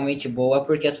é realmente boa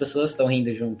porque as pessoas estão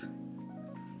rindo junto.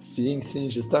 Sim,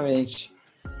 justamente.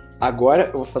 Agora,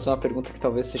 eu vou fazer uma pergunta que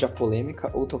talvez seja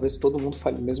polêmica ou talvez todo mundo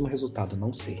fale o mesmo resultado.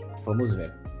 Não sei. Vamos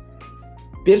ver.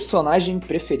 Personagem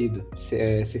preferido.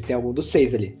 Vocês têm algum dos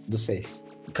 6 ali? Dos 6.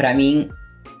 Pra mim,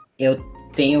 eu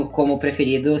tenho como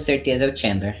preferido, certeza, o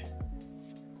Chandler.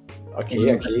 Ok. Ele é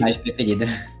o meu personagem preferido.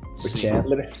 O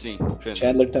Chandler. Sim,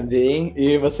 Chandler também.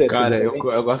 E você? Cara,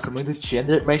 eu gosto muito do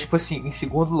Chandler, mas, tipo assim, em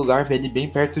segundo lugar, vê ele bem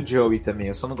perto do Joey também.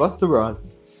 Eu só não gosto do Ross.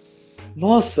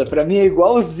 Nossa, pra mim é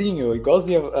igualzinho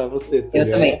a você.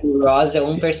 Eu também. O Ross é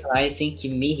um personagem, assim, que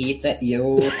me irrita e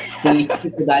eu tenho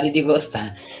dificuldade de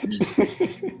gostar.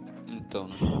 Então,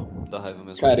 né? Dá raiva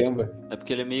mesmo. Caramba. É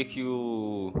porque ele é meio que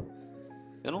o...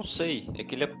 Eu não sei, é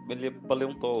que ele é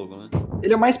paleontólogo, né?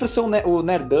 Ele é mais pra ser o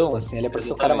nerdão, assim, ele é pra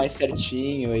ser o cara mais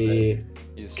certinho e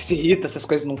que se irrita se as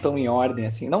coisas não estão em ordem,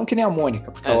 assim. Não que nem a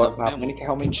Mônica, porque a Mônica é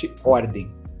realmente ordem.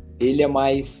 Ele é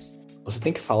mais... Você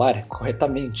tem que falar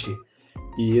corretamente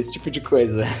e esse tipo de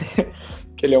coisa.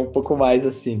 Que ele é um pouco mais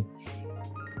assim.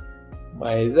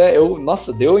 Mas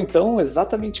nossa, deu então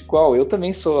exatamente igual. Eu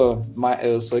também sou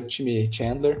time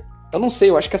Chandler. Eu não sei,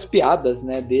 eu acho que as piadas,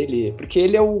 né, dele... Porque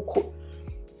ele é o...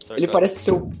 Ele parece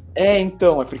ser o...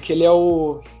 então, é porque ele é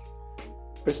o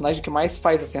personagem que mais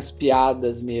faz, assim, as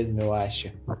piadas mesmo, eu acho.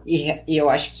 E eu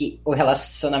acho que o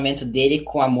relacionamento dele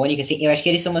com a Mônica, assim, eu acho que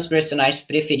eles são meus personagens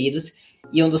preferidos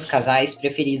e um dos casais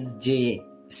preferidos de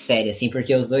série, assim,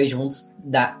 porque os dois juntos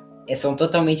são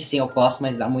totalmente, assim, opostos,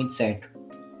 mas dá muito certo.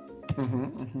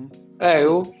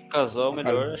 O casal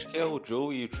melhor acho que é o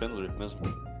Joe e o Chandler mesmo.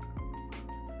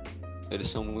 Eles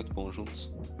são muito bons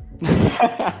juntos.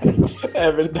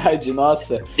 É verdade,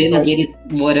 nossa. Cena deles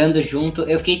morando junto,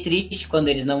 eu fiquei triste quando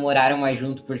eles não moraram mais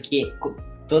junto, porque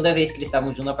toda vez que eles estavam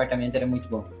junto no apartamento era muito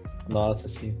bom. Nossa,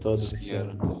 sim, todos os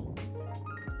cenas.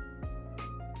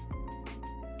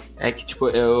 É que, tipo,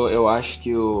 eu acho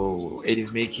que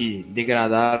eles meio que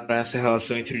degradaram essa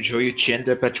relação entre o Joe e o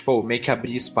Chandler pra, tipo, meio que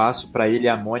abrir espaço pra ele e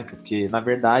a Mônica, porque, na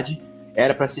verdade,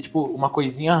 era pra ser, tipo, uma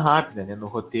coisinha rápida, né? No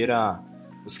roteiro,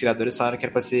 os criadores falaram que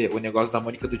era pra ser o negócio da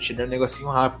Mônica e do Chandler um negocinho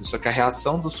rápido, só que a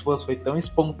reação dos fãs foi tão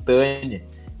espontânea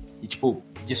e, tipo,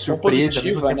 de surpresa,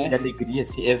 positiva, né? De alegria,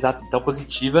 assim, exato, tão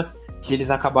positiva, que eles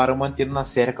acabaram mantendo na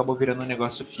série, acabou virando um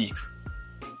negócio fixo.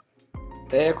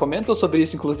 Comentam sobre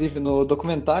isso, inclusive, no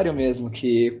documentário mesmo,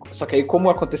 só que aí como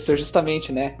aconteceu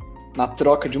justamente, né, na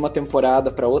troca de uma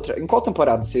temporada pra outra, em qual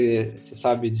temporada, você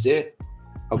sabe dizer?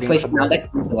 Alguém Foi sabe final dizer? da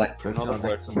quinta, eu acho. Foi final da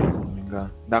quarta, se não me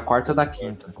engano. Da quarta ou da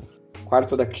quinta?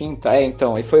 Quarta ou da quinta?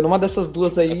 Então, e foi numa dessas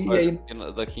duas aí, e aí...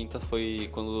 Da quinta foi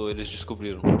quando eles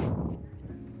descobriram.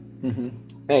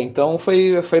 Então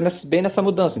foi bem nessa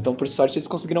mudança, então por sorte eles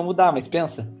conseguiram mudar, mas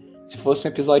pensa, se fosse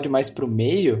um episódio mais pro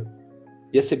meio,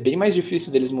 ia ser bem mais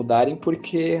difícil deles mudarem,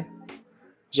 porque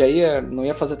não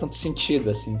ia fazer tanto sentido,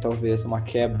 assim, talvez, uma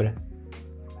quebra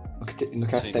no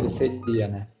que a série seria,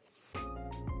 né?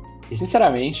 E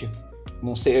sinceramente,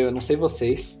 eu não sei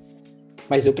vocês,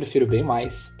 mas eu prefiro bem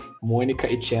mais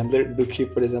Mônica e Chandler do que,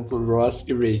 por exemplo, Ross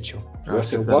e Rachel.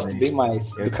 Eu gosto bem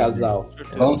mais do casal.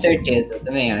 Com certeza, eu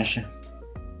também acho.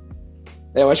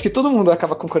 Eu acho que todo mundo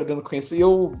acaba concordando com isso. E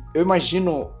eu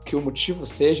imagino que o motivo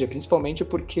seja principalmente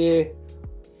porque,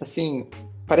 assim,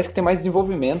 parece que tem mais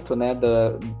desenvolvimento, né?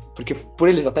 Porque por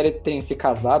eles até terem se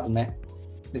casado, né?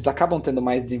 Eles acabam tendo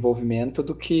mais desenvolvimento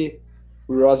do que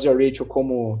o Ross e a Rachel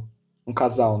como um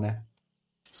casal, né?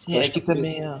 Sim, é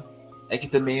que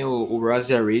também o Ross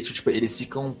e a Rachel, tipo, eles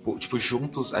ficam, tipo,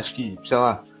 juntos, acho que, sei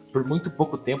lá, por muito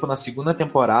pouco tempo na segunda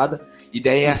temporada, e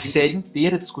daí a série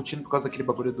inteira discutindo por causa daquele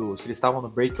bagulho se eles estavam no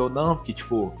break ou não, porque,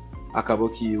 tipo, acabou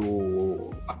que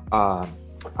a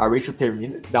Rachel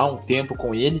dá um tempo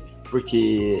com ele,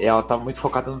 porque ela tava muito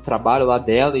focada no trabalho lá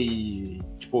dela e,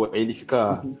 tipo, ele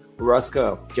fica... O Ross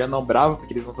fica já não bravo,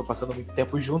 porque eles não estão passando muito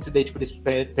tempo juntos, e daí, tipo, eles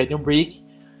pedem um break.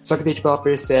 Só que daí, tipo, ela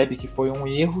percebe que foi um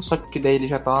erro, só que daí ele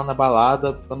já tá lá na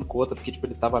balada, ficando com outra, porque, tipo,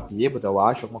 ele tava bêbado, eu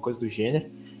acho, alguma coisa do gênero.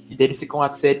 E daí eles ficam a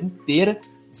série inteira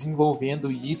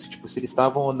desenvolvendo isso, tipo, se eles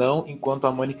estavam ou não, enquanto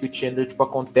a Monica e o Chandler, tipo,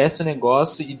 acontece o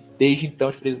negócio e desde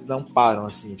então, tipo, eles não param,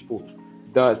 assim, tipo,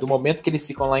 do momento que eles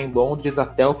ficam lá em Londres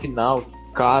até o final,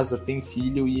 casa, tem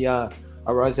filho e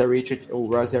o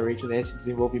Ross e a Rachel nesse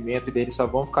desenvolvimento, e daí eles só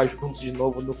vão ficar juntos de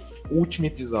novo no último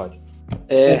episódio.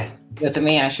 Eu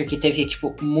também acho que teve,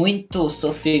 tipo, muito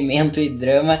sofrimento e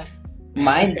drama,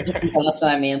 mais do que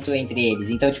relacionamento entre eles.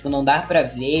 Então, tipo, não dá pra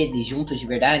ver eles juntos de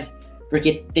verdade,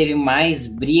 porque teve mais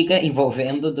briga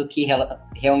envolvendo do que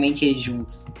realmente eles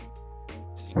juntos.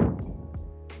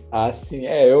 Ah, sim.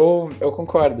 Eu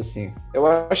concordo, assim. Eu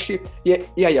acho que...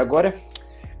 E aí, agora,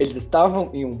 eles estavam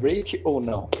em um break ou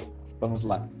não? Vamos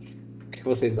lá. O que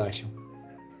vocês acham?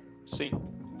 Sim.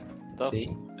 Tá.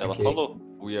 Sim. Ela okay. falou.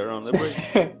 We are on the break.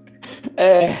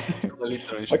 Ela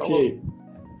literalmente ok. falou.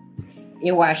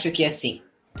 Eu acho que, assim,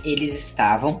 eles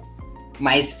estavam,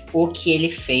 mas o que ele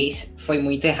fez foi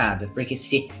muito errado. Porque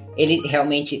se ele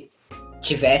realmente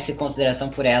tivesse consideração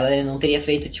por ela, ele não teria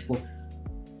feito, tipo...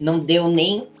 Não deu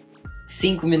nem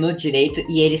 5 minutos direito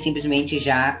e ele simplesmente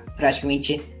já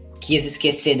praticamente quis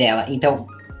esquecer dela. Então,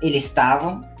 eles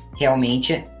estavam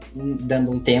realmente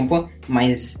dando um tempo,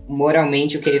 mas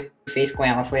moralmente o que ele fez com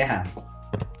ela foi errado.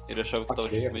 Ele achava que tava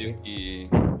tipo, meio que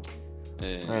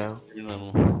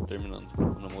terminando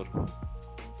o namoro.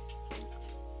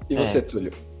 E você,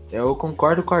 Túlio? Eu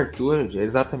concordo com o Arthur,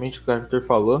 exatamente o que o Arthur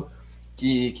falou,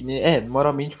 que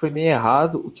moralmente foi meio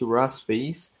errado o que o Ross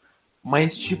fez,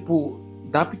 mas, tipo,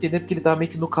 dá pra entender porque ele tava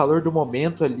meio que no calor do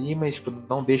momento ali, mas, tipo,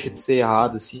 não deixa de ser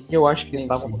errado, assim, e eu acho que eles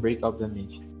estavam no break,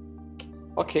 obviamente.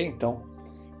 Ok, então.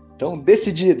 Então,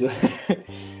 decidido.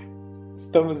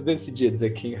 Estamos decididos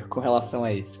aqui com relação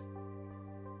a isso.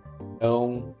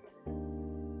 Então...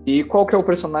 E qual que é o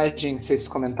personagem, vocês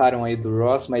comentaram aí do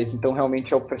Ross, mas então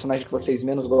realmente é o personagem que vocês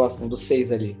menos gostam, dos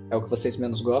 6 ali? É o que vocês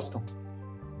menos gostam?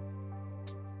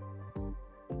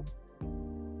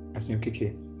 Assim, o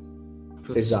que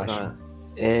vocês acham?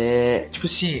 Tipo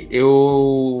assim,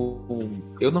 eu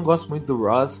não gosto muito do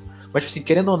Ross, mas, tipo assim,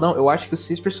 querendo ou não, eu acho que os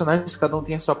 6 personagens, cada um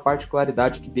tem a sua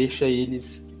particularidade que deixa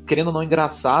eles, querendo ou não,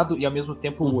 engraçado e ao mesmo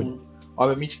tempo único.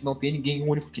 Obviamente que não tem ninguém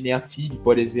único que nem a Phoebe,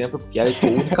 por exemplo, porque ela é, tipo,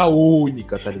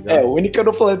 única, tá ligado? Única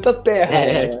no planeta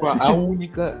Terra. Tipo, a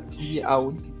única,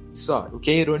 só. O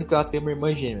que é irônico, ela tem uma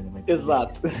irmã gêmea, né?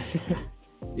 Exato.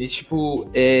 E, tipo,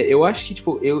 eu acho que,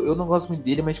 tipo, eu não gosto muito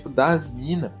dele, mas, tipo, das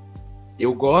minas,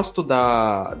 eu gosto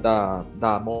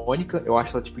da Mônica, eu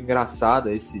acho ela, tipo,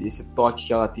 engraçada, esse toque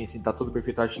que ela tem, assim, tá todo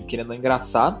perfeito, eu acho que querendo não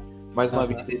engraçado, mais uma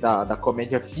vez aí da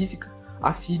comédia física.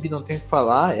 A Phoebe, não tenho o que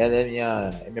falar, ela é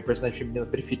minha personagem feminina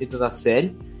preferida da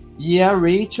série. E a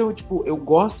Rachel, tipo, eu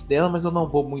gosto dela, mas eu não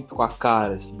vou muito com a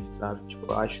cara, assim, sabe?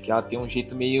 Tipo, eu acho que ela tem um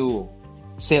jeito meio...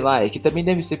 Sei lá, é que também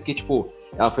deve ser porque, tipo,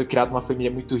 ela foi criada numa família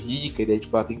muito rica, e daí,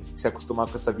 tipo, ela tem que se acostumar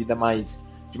com essa vida mais...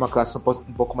 de uma classe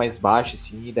um pouco mais baixa,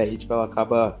 assim, e daí, tipo, ela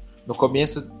acaba, no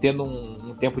começo, tendo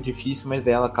um tempo difícil, mas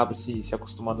daí ela acaba se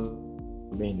acostumando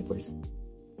bem depois.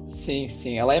 Sim,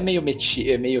 ela é meio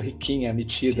riquinha,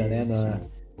 metida, sim, né,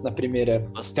 na primeira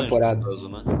bastante temporada. Curioso,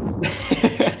 né?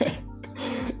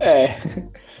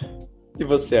 E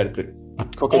você, Arthur?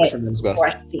 Qual que você menos gosta? Eu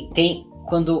acho que tem,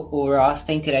 quando o Ross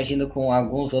tá interagindo com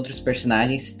alguns outros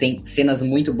personagens, tem cenas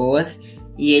muito boas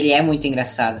e ele é muito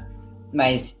engraçado,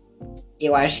 mas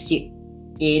eu acho que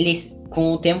ele,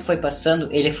 com o tempo foi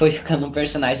passando, ele foi ficando um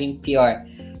personagem pior.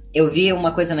 Eu vi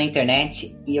uma coisa na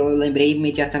internet e eu lembrei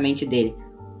imediatamente dele,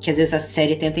 que às vezes a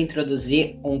série tenta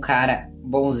introduzir um cara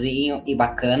bonzinho e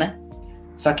bacana,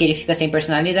 só que ele fica sem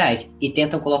personalidade, e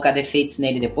tentam colocar defeitos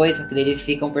nele depois, só que ele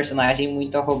fica um personagem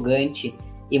muito arrogante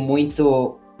e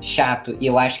muito chato, e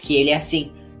eu acho que ele é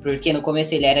assim, porque no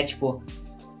começo ele era, tipo,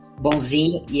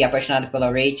 bonzinho e apaixonado pela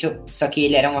Rachel, só que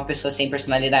ele era uma pessoa sem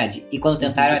personalidade, e quando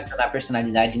tentaram adicionar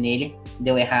personalidade nele,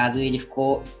 deu errado e ele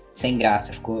ficou sem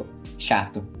graça, ficou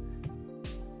chato.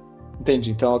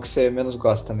 Entendi, então é o que você menos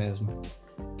gosta mesmo.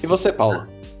 E você, Paulo?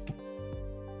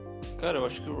 Cara, eu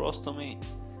acho que o Ross também.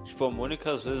 Tipo, a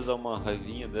Mônica às vezes dá uma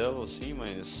raivinha dela, assim,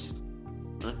 mas.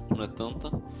 Né? Não é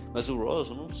tanta. Mas o Ross,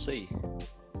 eu não sei.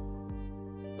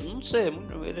 Eu não sei,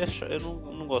 ele é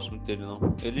eu não gosto muito dele, não.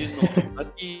 Ele não.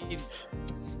 Aqui.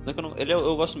 Não é que eu não,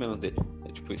 eu gosto menos dele.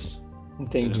 É tipo isso.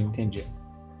 Entendi.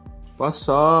 Posso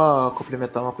só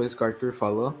complementar uma coisa que o Arthur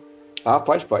falou? Ah,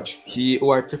 pode. Que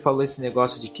o Arthur falou esse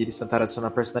negócio de que eles tentaram adicionar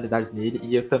personalidade nele,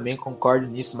 e eu também concordo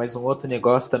nisso, mas um outro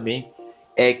negócio também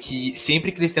é que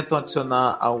sempre que eles tentam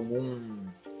adicionar algum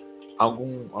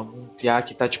piá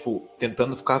que tá, tipo,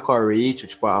 tentando ficar com a Rachel,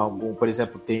 tipo, por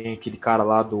exemplo, tem aquele cara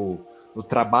lá do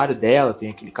trabalho dela,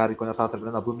 tem aquele cara que quando ela tava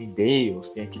trabalhando na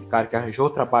Bloomingdale's, tem aquele cara que arranjou o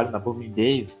trabalho na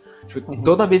Bloomingdale's, tipo,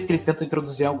 toda vez que eles tentam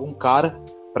introduzir algum cara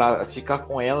pra ficar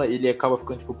com ela, ele acaba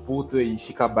ficando, tipo, puto e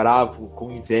fica bravo, com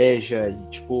inveja e,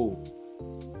 tipo,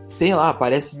 sei lá,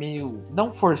 parece meio,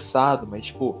 não forçado, mas,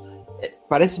 tipo,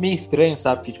 parece meio estranho,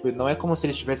 sabe? Porque, tipo, não é como se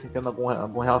eles estivessem tendo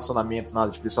algum relacionamento, nada,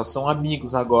 tipo, eles só são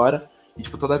amigos agora e,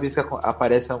 tipo, toda vez que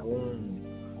aparece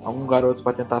algum garoto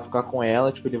pra tentar ficar com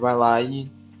ela, tipo, ele vai lá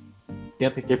e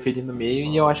tenta interferir no meio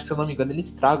e eu acho que, se eu não me engano, ele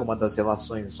estraga uma das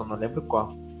relações, eu só não lembro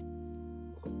qual.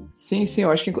 Sim, eu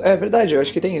acho que é verdade, eu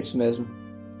acho que tem isso mesmo.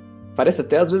 Parece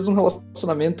até às vezes um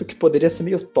relacionamento que poderia ser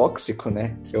meio tóxico,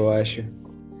 né? Eu acho.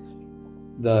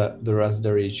 Do Ross e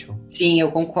da Rachel. Sim, eu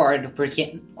concordo,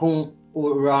 porque com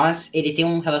o Ross, ele tem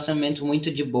um relacionamento muito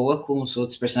de boa com os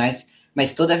outros personagens,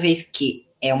 mas toda vez que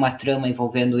é uma trama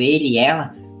envolvendo ele e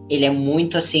ela, ele é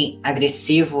muito, assim,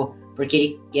 agressivo, porque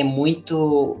ele é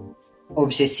muito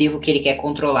obsessivo, que ele quer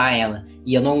controlar ela.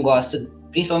 E eu não gosto,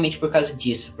 principalmente por causa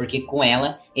disso, porque com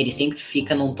ela, ele sempre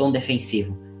fica num tom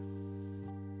defensivo.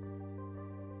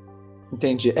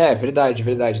 Entendi. É,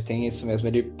 verdade, tem isso mesmo.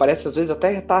 Ele parece às vezes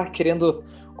até tá querendo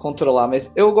controlar,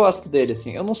 mas eu gosto dele,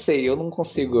 assim. Eu não sei, eu não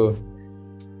consigo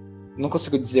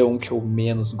dizer um que eu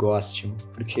menos goste,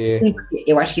 porque... Sim, porque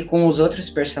eu acho que com os outros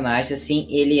personagens, assim,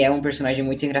 ele é um personagem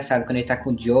muito engraçado. Quando ele tá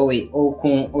com o Joey, ou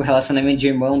com o relacionamento de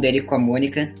irmão dele com a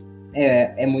Mônica,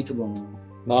 é muito bom.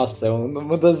 Nossa, é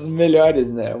uma das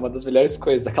melhores, né? Uma das melhores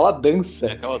coisas. Aquela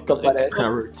dança que aparece.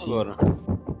 Agora.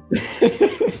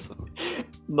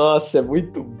 Nossa, é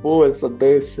muito boa essa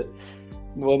dança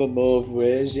no Ano Novo,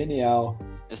 é genial.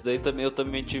 Esse daí eu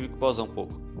também tive que pausar um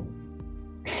pouco.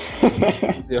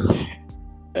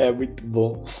 É muito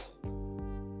bom.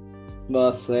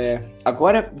 Nossa,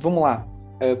 Agora, vamos lá.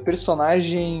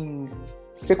 Personagem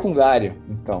secundário,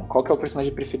 então. Qual que é o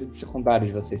personagem preferido secundário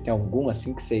de vocês? Tem algum,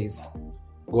 assim, que vocês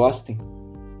gostem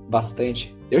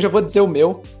bastante? Eu já vou dizer o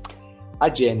meu. A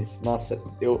Janice. Nossa,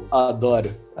 eu adoro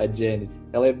a Janice.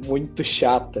 Ela é muito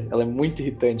chata, ela é muito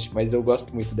irritante, mas eu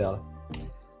gosto muito dela.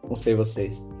 Não sei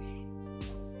vocês.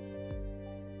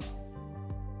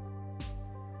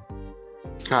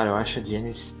 Cara, eu acho a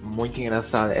Janice muito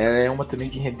engraçada. Ela é uma também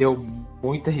que rendeu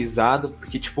muita risada,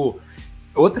 porque, tipo,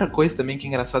 outra coisa também que é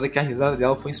engraçada é que a risada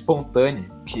dela foi espontânea.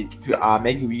 Que, tipo, a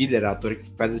Meg Wheeler, a atora que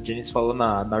faz a Janice, falou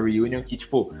na reunion que,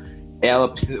 tipo,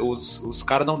 os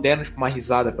caras não deram, tipo, uma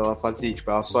risada pra ela fazer, tipo,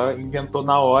 ela só inventou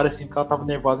na hora, assim, porque ela tava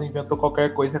nervosa, inventou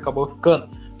qualquer coisa e acabou ficando.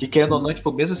 Que, querendo ou não,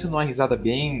 tipo, mesmo sendo uma risada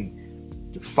bem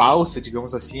falsa,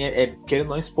 digamos assim, querendo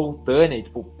ou não, espontânea, e,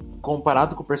 tipo,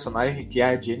 comparado com o personagem que é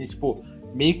a Janice, tipo,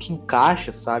 meio que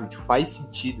encaixa, sabe, tipo, faz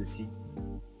sentido, assim.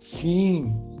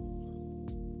 Sim.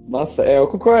 Nossa, eu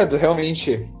concordo,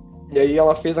 realmente. E aí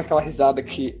ela fez aquela risada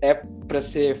que é pra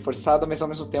ser forçada, mas ao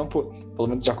mesmo tempo, pelo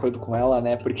menos de acordo com ela,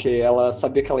 né? Porque ela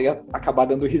sabia que ela ia acabar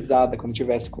dando risada quando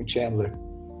tivesse com o Chandler.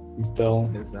 Então,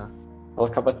 Exato. ela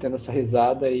acaba tendo essa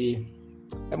risada e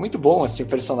é muito bom, assim, o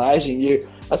personagem. E,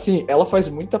 assim, ela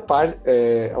faz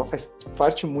ela faz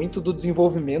parte muito do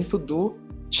desenvolvimento do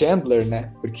Chandler,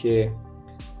 né? Porque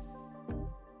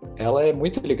ela é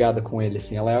muito ligada com ele,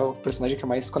 assim. Ela é o personagem que é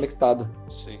mais conectado.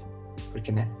 Sim.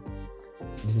 Porque, né?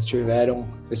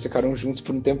 Eles ficaram juntos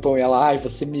por um tempão e ela,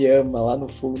 você me ama, lá no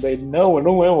fundo, aí ele, não, eu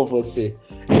não amo você.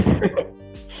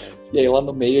 E aí lá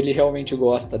no meio ele realmente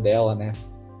gosta dela, né?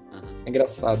 É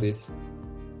engraçado isso.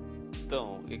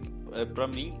 Então, pra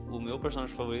mim, o meu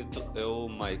personagem favorito é o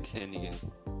Mike Hannigan,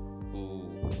 o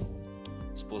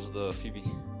esposo da Phoebe,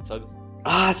 sabe?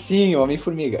 Ah, sim, o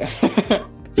Homem-Formiga.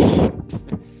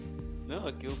 Não,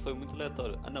 aquilo foi muito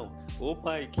aleatório. Ah, não, o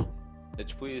Mike. É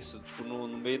tipo isso, tipo no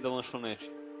meio da lanchonete.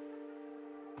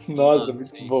 Nossa, muito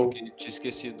sim, bom. Porque ele tinha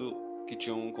esquecido que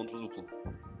tinha um encontro duplo.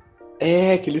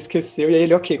 É, que ele esqueceu, e aí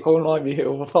ele, ok, qual é o nome?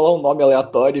 Eu vou falar um nome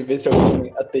aleatório e ver se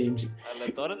alguém atende.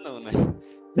 Aleatório não, né?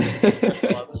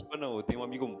 Tipo, não, eu tenho um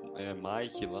amigo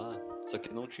Mike lá, só que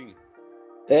ele não tinha.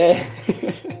 É.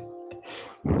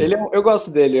 Eu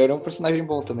gosto dele, ele é um personagem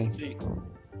bom também. Sim.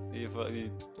 E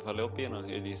valeu a pena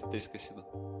ele ter esquecido.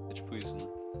 É tipo isso, né?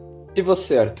 E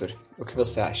você, Arthur? O que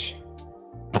você acha?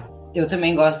 Eu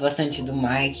também gosto bastante do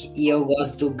Mike e eu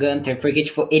gosto do Gunter, porque,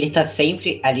 tipo, ele tá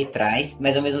sempre ali atrás,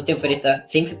 mas ao mesmo tempo ele tá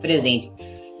sempre presente.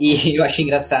 E eu acho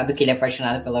engraçado que ele é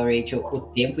apaixonado pela Rachel o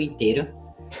tempo inteiro.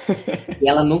 E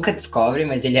ela nunca descobre,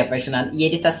 mas ele é apaixonado. E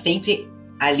ele tá sempre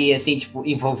ali, assim, tipo,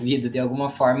 envolvido de alguma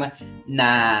forma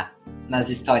nas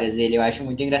histórias dele. Eu acho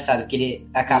muito engraçado, porque ele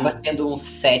acaba sendo um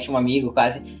sétimo amigo,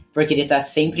 quase, porque ele tá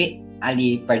sempre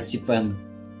ali participando.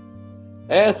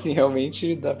 É, assim,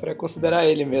 realmente dá pra considerar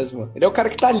ele mesmo. Ele é o cara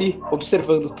que tá ali,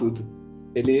 observando tudo.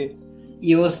 Ele...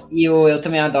 Eu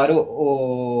também adoro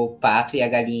o pato e a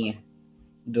galinha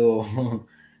do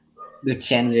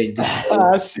Chandler.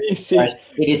 Ah, sim.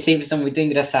 Eles sempre são muito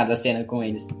engraçados, a cena com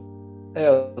eles.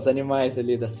 É, os animais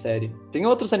ali da série. Tem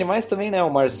outros animais também, né?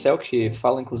 O Marcel, que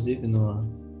fala, inclusive, no...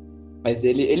 Mas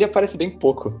ele aparece bem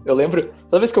pouco. Eu lembro,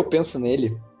 toda vez que eu penso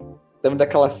nele, lembro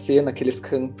daquela cena que eles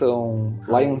cantam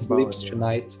Lion Sleeps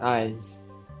Tonight. Ah, isso.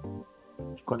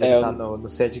 Quando ele tá no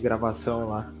set de gravação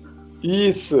lá.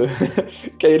 Isso!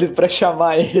 Que aí pra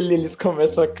chamar ele, eles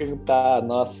começam a cantar.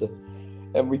 Nossa,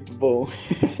 é muito bom.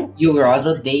 E o Ross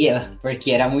odeia,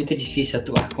 porque era muito difícil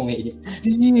atuar com ele.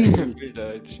 Sim! É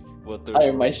verdade. O ator... Ah,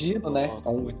 eu imagino, né? Nossa,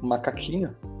 É um muito...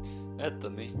 macaquinho. É,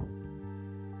 também.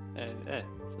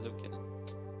 Fazer o quê, né?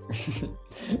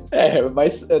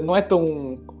 Mas não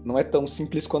é tão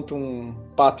simples quanto um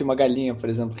pato e uma galinha, por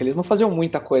exemplo, porque eles não faziam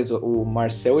muita coisa. O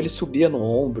Marcel, ele subia no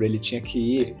ombro, ele tinha que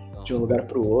ir de um lugar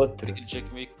pro outro. Ele tinha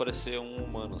que meio que parecer um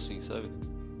humano, assim, sabe?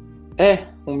 É,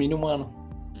 um mini humano.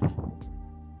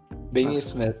 Bem Nossa.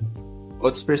 isso mesmo.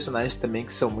 Outros personagens também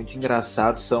que são muito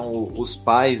engraçados são os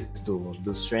pais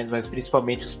dos Friends, mas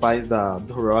principalmente os pais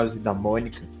do Ross e da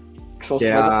Mônica, Que são os que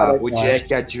que é mais aparecem, o eu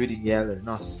Jack acho. e a Judy Geller.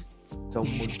 Nossa, são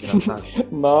muito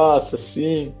engraçados. Nossa,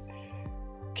 sim.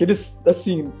 Que eles,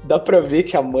 assim, dá pra ver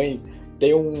que a mãe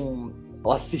tem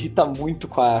ela se irrita muito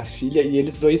com a filha e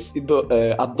eles dois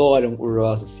adoram o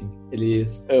Ross, assim.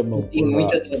 Eles amam E o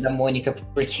muito Ross. da Mônica,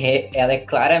 porque ela é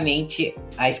claramente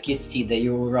a esquecida e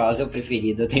o Ross é o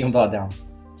preferido. Eu tenho dó dela.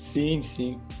 Sim.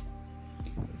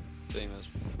 Tem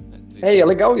mesmo. E é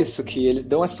legal isso, que eles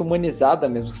dão essa humanizada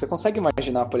mesmo. Você consegue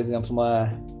imaginar, por exemplo,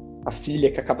 a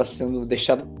filha que acaba sendo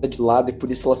deixada de lado e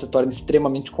por isso ela se torna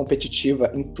extremamente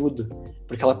competitiva em tudo.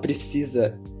 Porque ela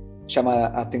precisa chamar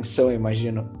a atenção, eu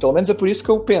imagino. Pelo menos é por isso que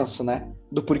eu penso, né?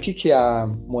 Do porquê que a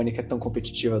Mônica é tão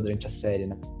competitiva durante a série,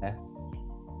 né?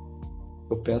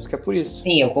 Eu penso que é por isso.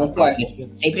 Sim, eu concordo.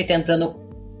 Sempre tentando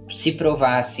se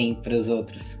provar, assim, pros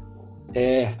outros.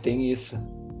 Tem isso.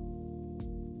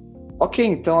 Ok,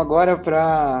 então agora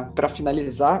pra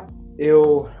finalizar,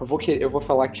 eu vou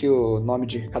falar aqui o nome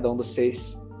de cada um dos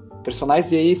 6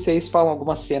 personagens e aí vocês falam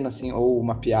alguma cena, assim, ou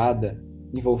uma piada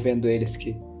envolvendo eles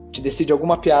que te decide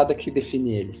alguma piada que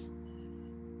define eles.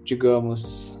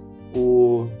 Digamos,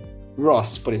 o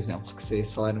Ross, por exemplo, que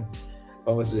vocês falaram.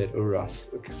 Vamos ver, o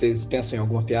Ross. O que vocês pensam em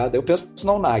alguma piada? Eu penso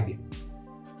no Nag.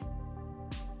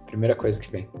 Primeira coisa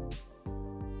que vem.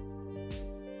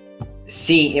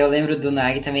 Sim, eu lembro do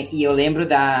Nag também. E eu lembro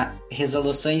da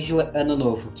resoluções de ano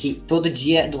novo. Que todo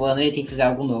dia do ano ele tem que fazer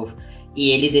algo novo. E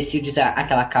ele decide usar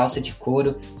aquela calça de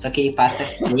couro. Só que ele passa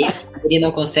ele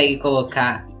não consegue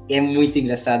colocar. É muito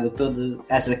engraçado toda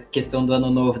essa questão do ano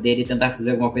novo dele tentar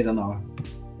fazer alguma coisa nova.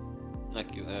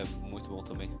 Aqui é muito bom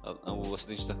também. O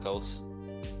acidente da calça.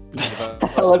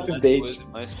 O acidente.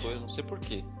 Mais coisa, não sei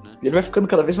porquê, né? Ele vai ficando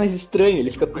cada vez mais estranho,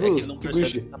 ele fica todo Porque ele não percebe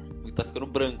sujo. que tá ficando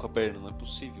branco a perna, não é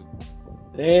possível.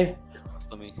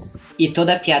 Também. E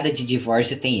toda a piada de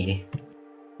divórcio tem ele.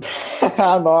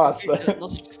 Nossa.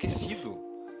 Nossa, tinha esquecido.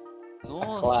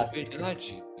 Nossa, Clássico.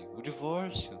 verdade. O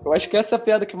divórcio. Eu acho que essa é a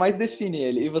piada que mais define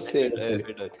ele. E você, É Arthur?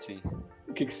 verdade, sim.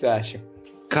 O que você acha?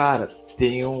 Cara,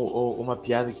 tem uma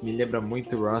piada que me lembra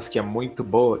muito o Ross, que é muito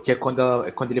boa, que é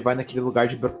quando ele vai naquele lugar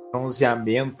de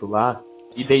bronzeamento lá,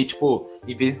 e daí, tipo,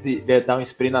 em vez de dar um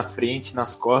spray na frente,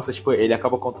 nas costas, tipo, ele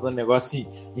acaba contando um negócio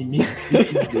em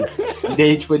Mississippi. E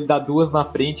daí, tipo, ele dá 2 na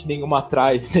frente e nenhuma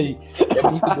atrás. Daí,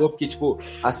 é muito boa, porque, tipo,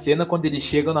 a cena quando ele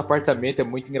chega no apartamento é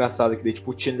muito engraçada, que daí,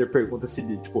 tipo, o Chandler pergunta se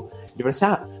ele, tipo, ele vai assim,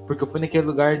 porque eu fui naquele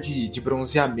lugar de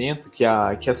bronzeamento que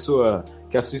a sua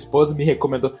esposa me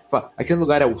recomendou. Fala, aquele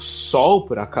lugar é o sol,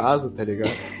 por acaso, tá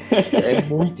ligado? É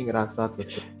muito engraçado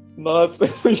essa cena. Nossa, é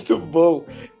muito bom.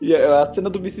 E a cena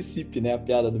do Mississippi, né? A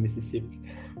piada do Mississippi.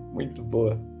 Muito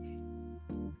boa.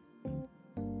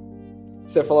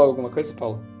 Você ia falar alguma coisa,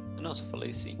 Paulo? Não, só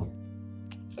falei sim.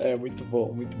 É, muito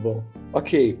bom, muito bom.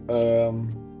 Ok.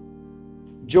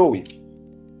 Joey.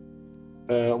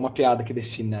 uma piada que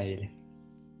defina ele.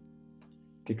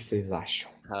 O que vocês acham?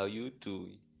 How you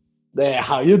doing?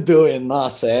 How you doing?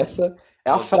 Nossa, essa é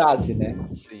a frase, né?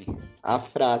 Sim. A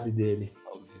frase dele.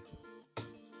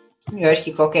 Eu acho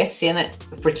que qualquer cena,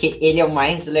 porque ele é o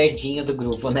mais lerdinho do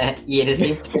grupo, né? E ele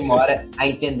sempre demora a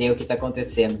entender o que tá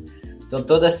acontecendo. Então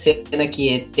toda cena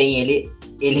que tem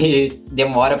ele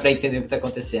demora pra entender o que tá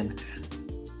acontecendo.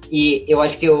 E eu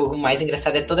acho que o mais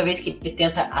engraçado é toda vez que ele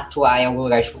tenta atuar em algum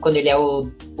lugar. Tipo, quando ele é o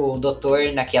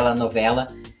doutor naquela novela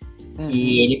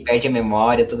e ele perde a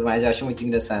memória e tudo mais, eu acho muito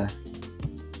engraçado.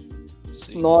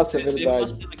 Sim. Nossa, é Teve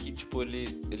verdade. uma cena que, tipo,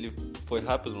 ele foi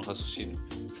rápido no raciocínio.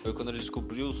 Foi quando ele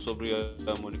descobriu sobre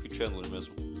a Monica e o Chandler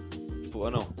mesmo. Tipo,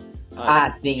 não.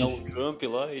 Sim. Tinha um jump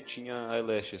lá e tinha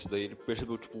eyelashes. Daí ele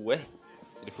percebeu, tipo, ué?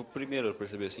 Ele foi o primeiro a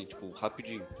perceber assim, tipo,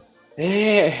 rapidinho.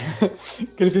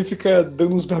 Que ele vem e fica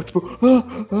dando uns berros, tipo...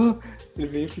 Ele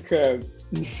vem e fica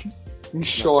em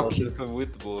choque. Nossa, foi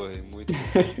muito boa, muito.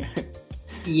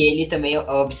 E ele também,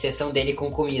 a obsessão dele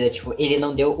com comida. Tipo, ele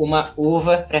não deu uma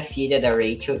uva pra filha da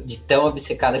Rachel, de tão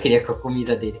obcecado que ele é com a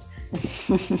comida dele.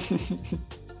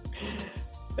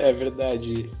 É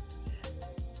verdade.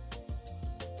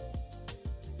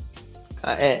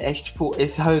 Tipo,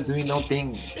 esse How You Doing não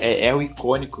tem... É o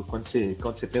icônico, quando você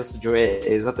pensa no Joe,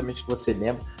 é exatamente o que você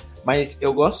lembra. Mas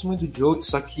eu gosto muito do Joe,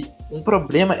 só que um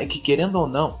problema é que, querendo ou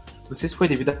não sei se foi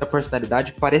devido à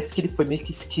personalidade, parece que ele foi meio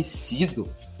que esquecido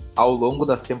ao longo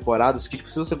das temporadas, que, tipo,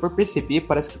 se você for perceber,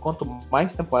 parece que quanto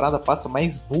mais temporada passa,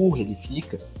 mais burro ele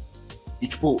fica. E,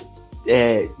 tipo,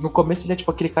 no começo ele é,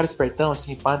 tipo, aquele cara espertão,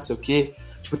 assim, pá, não sei o quê.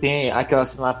 Tipo, tem aquela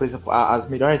cena lá, por exemplo, as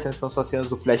melhores cenas são só cenas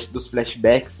dos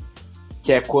flashbacks,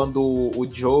 que é quando o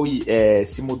Joey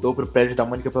se mudou pro prédio da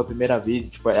Mônica pela primeira vez, e,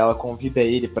 tipo, ela convida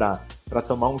ele pra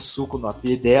tomar um suco no AP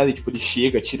dela, e, tipo, ele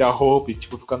chega, tira a roupa e,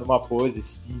 tipo, fica numa pose,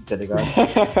 assim, tá ligado?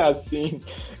 Sim.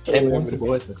 É muito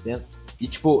boa essa cena. E,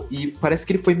 tipo, parece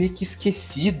que ele foi meio que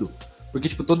esquecido, porque,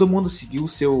 tipo, todo mundo seguiu o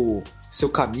seu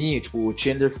caminho, tipo, o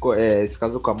Chandler se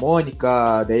casou com a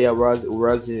Mônica, daí a Rachel e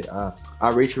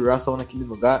o Ross estavam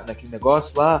naquele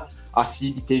negócio lá, a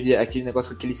Phoebe teve aquele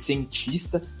negócio com aquele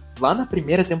cientista. Lá na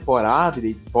primeira temporada,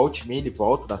 ele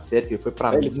volta da série, que ele foi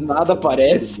pra... Ele do nada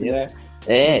aparece, né?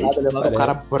 E tipo, o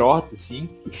cara brota, assim,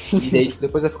 e daí tipo,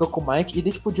 depois vai ficar com o Mike, e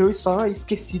daí tipo, o Joey só é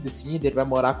esquecido, assim, e daí ele vai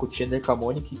morar com o Chandler, com a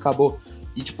Mônica, e acabou.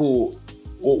 E tipo,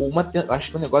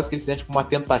 acho que um negócio que eles fizeram, tipo, uma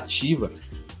tentativa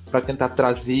pra tentar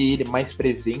trazer ele mais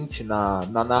presente na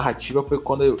narrativa foi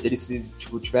quando eles,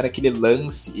 tipo, tiveram aquele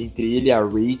lance entre ele e a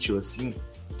Rachel, assim,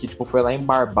 que, tipo, foi lá em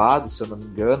Barbados, se eu não me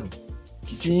engano.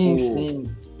 Que, sim, tipo,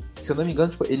 sim. Se eu não me engano,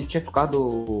 tipo, ele tinha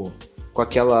ficado com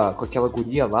aquela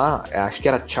guria lá, acho que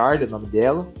era Charlie o nome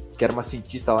dela, que era uma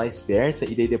cientista lá esperta,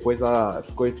 e daí depois ela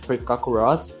foi ficar com o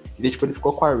Ross, e daí, tipo, ele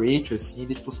ficou com a Rachel, assim, e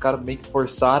daí, tipo, os caras meio que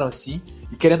forçaram, assim,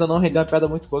 e querendo ou não, rendeu uma piada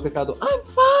muito boa, que é aquela do I'm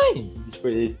fine! E, tipo,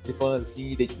 ele falando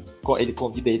assim, e daí, tipo, ele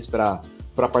convida eles pro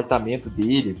apartamento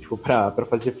dele, tipo, pra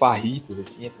fazer farritas,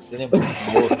 assim, essa cena é muito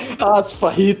boa. As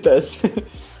farritas!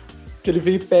 Que ele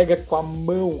vem e pega com a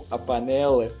mão a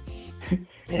panela.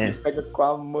 Ele pega com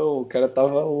a mão, o cara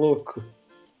tava louco.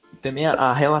 Também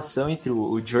a relação entre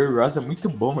o Joey e o Ross é muito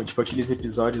bom, tipo aqueles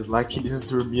episódios lá que eles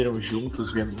dormiram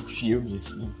juntos vendo um filme,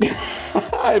 assim.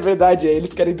 É verdade, aí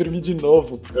eles querem dormir de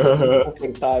novo, porque é muito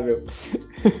confortável.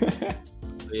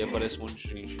 Aí aparece um monte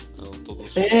de gente.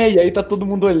 Todos... E aí tá todo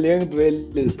mundo olhando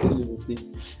eles assim.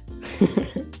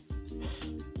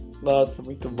 Nossa,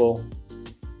 muito bom.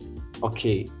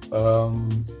 Ok.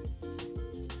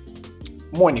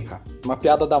 Mônica. Uma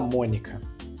piada da Mônica.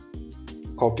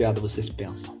 Qual piada vocês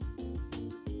pensam?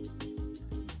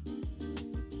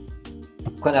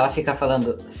 Quando ela fica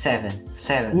falando seven.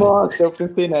 Nossa, eu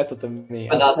pensei nessa também.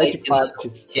 Quando As ela tá 7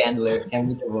 partes. Chandler, é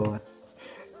muito boa.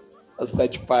 As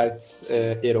 7 partes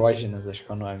erógenas, acho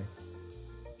que é o nome.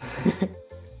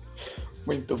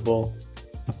 Muito bom.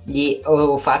 E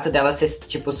o fato dela ser,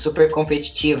 tipo, super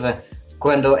competitiva,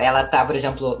 quando ela tá, por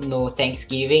exemplo, no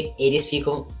Thanksgiving, eles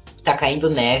ficam... Tá caindo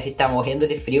neve, tá morrendo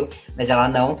de frio, mas ela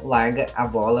não larga a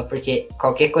bola, porque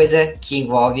qualquer coisa que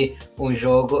envolve um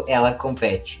jogo, ela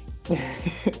compete.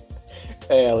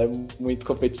 Ela é muito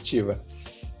competitiva.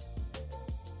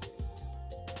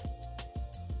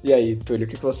 E aí, Túlio, o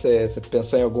que você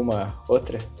pensou em alguma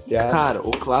outra piada? Cara, o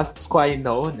clássico I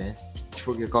know, né?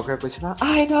 Tipo, qualquer coisa tipo,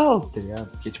 I know, tá ligado?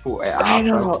 Porque, tipo, é a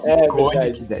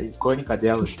frase icônica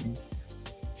dela, assim.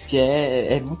 Que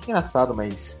é muito engraçado,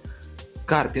 mas...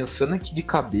 Cara, pensando aqui de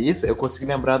cabeça, eu consegui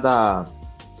lembrar da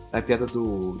piada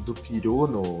do Peru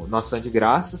no Ação de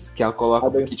Graças, que ela coloca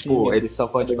que, tipo, eles estão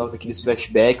falando de novo daqueles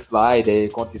flashbacks lá, e daí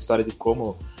conta a história de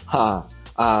como a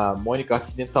a Mônica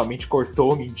acidentalmente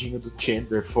cortou o mindinho do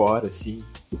Chandler fora, assim.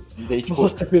 E daí, tipo,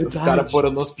 Nossa, é verdade. os caras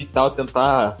foram no hospital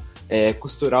tentar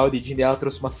costurar o dedinho dela,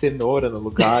 trouxe uma cenoura no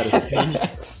lugar, assim.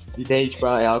 E daí, tipo,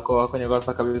 ela coloca o negócio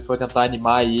na cabeça pra tentar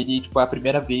animar ele. E, tipo, é a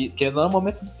primeira vez... Que no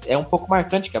momento é um pouco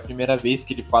marcante, que é a primeira vez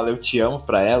que ele fala eu te amo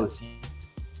pra ela, assim.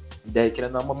 E daí,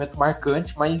 querendo é um momento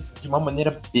marcante, mas de uma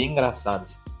maneira bem engraçada,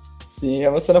 assim. Sim, é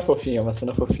uma cena fofinha,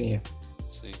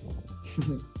 Sim.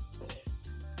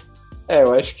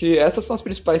 Eu acho que essas são as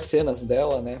principais cenas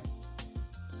dela, né?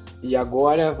 E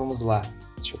agora, vamos lá.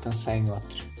 Deixa eu pensar em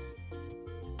outro.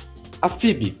 A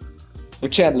Phoebe.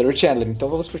 O Chandler. Então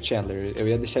vamos pro Chandler. Eu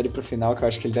ia deixar ele pro final, que eu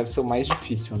acho que ele deve ser o mais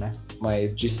difícil, né?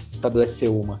 Mas de estabelecer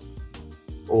uma.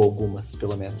 Ou algumas,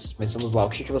 pelo menos. Mas vamos lá. O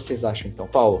que vocês acham, então?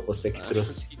 Paulo, você que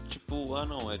trouxe. Que, tipo,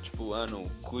 não.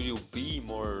 Could you be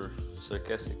more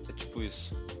sarcastic? É tipo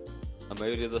isso. A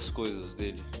maioria das coisas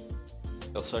dele.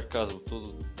 É o sarcasmo,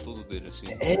 tudo dele, assim.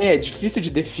 É difícil de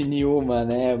definir uma,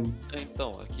 né?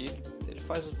 Então, aqui ele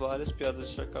faz várias piadas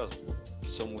de sarcasmo,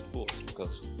 que são muito boas, no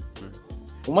caso.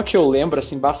 Uma que eu lembro,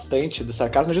 assim, bastante do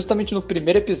sarcasmo é justamente no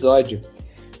primeiro episódio.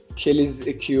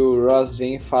 Que o Ross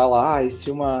vem e fala, e se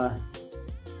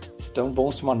tão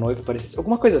bom se uma noiva aparecesse.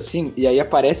 Alguma coisa assim. E aí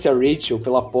aparece a Rachel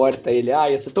pela porta. E ele,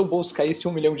 ia ser tão bom se caísse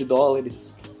 $1 milhão.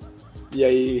 E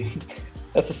aí,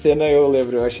 essa cena eu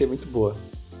lembro, eu achei muito boa.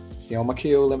 Assim, é uma que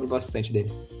eu lembro bastante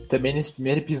dele. Também nesse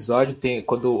primeiro episódio, tem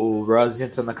quando o Ross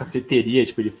entra na cafeteria,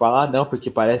 tipo, ele fala, não, porque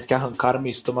parece que arrancaram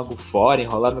meu estômago fora,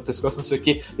 enrolaram meu pescoço, não sei o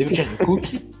quê. Daí tinha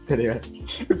cookie, tá ligado?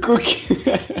 Cookie.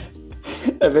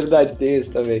 É verdade, tem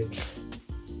isso também.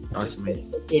 Nossa, mas...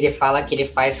 Ele fala que ele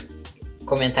faz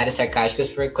comentários sarcásticos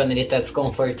por quando ele tá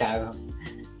desconfortável.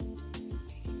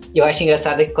 E eu acho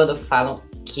engraçado que quando falam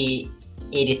que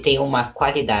ele tem uma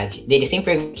qualidade. Eles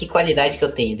sempre perguntam que qualidade que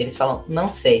eu tenho. Eles falam, não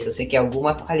sei, se você quer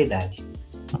alguma qualidade.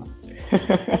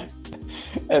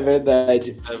 É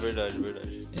verdade. É verdade.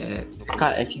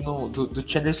 Cara, é que do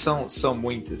Chandler são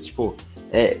muitas. Tipo,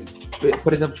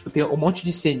 por exemplo, tipo, tem um monte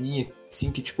de ceninha, assim,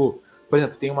 que, tipo, por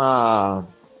exemplo, tem uma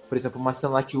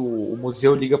cena lá que o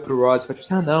museu liga pro Ross e fala,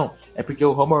 tipo, não, é porque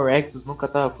o Homo erectus nunca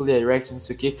tava fully erect, não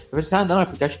sei o quê. Eu falo, não, é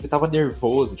porque acho que ele tava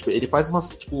nervoso. Tipo, ele faz umas,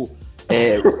 tipo...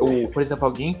 por exemplo,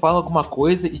 alguém fala alguma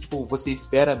coisa e, tipo, você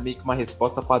espera meio que uma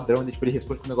resposta padrão, e, tipo, ele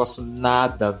responde com um negócio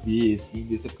nada a ver, assim,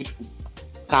 e você fica, tipo,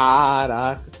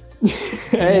 caraca.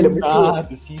 Ele é muito,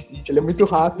 assim, tipo, ele é muito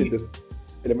rápido.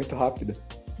 Ele é muito rápido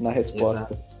na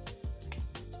resposta. Exato.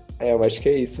 Eu acho que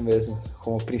é isso mesmo,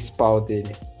 como o principal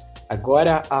dele.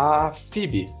 Agora, a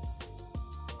Phoebe.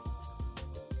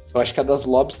 Eu acho que a das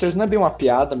Lobsters não é bem uma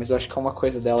piada, mas eu acho que é uma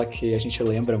coisa dela que a gente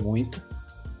lembra muito,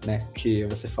 né? Que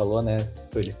você falou, né,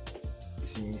 Túlio?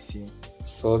 Sim.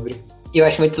 Sobre. E eu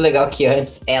acho muito legal que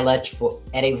antes ela, tipo,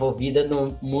 era envolvida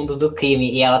no mundo do crime.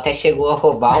 E ela até chegou a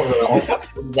roubar o Ross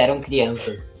quando eram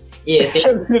crianças. E assim,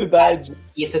 é verdade.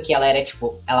 Isso que ela era,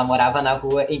 tipo, ela morava na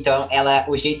rua, então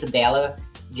o jeito dela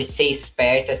de ser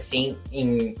esperta, assim,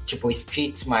 em, tipo,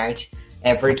 street smart,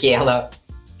 é porque ela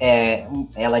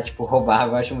tipo,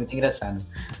 roubava. Eu acho muito engraçado.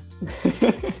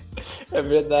 É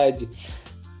verdade.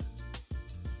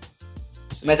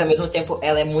 Mas, ao mesmo tempo,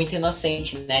 ela é muito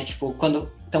inocente, né? Tipo, quando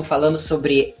estão falando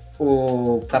sobre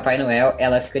o Papai Noel,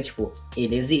 ela fica, tipo,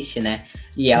 ele existe, né?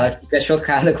 E ela fica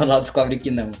chocada quando ela descobre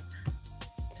que não.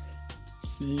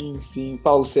 Sim.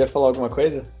 Paulo, você ia falar alguma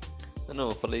coisa? Não,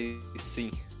 eu falei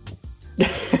sim.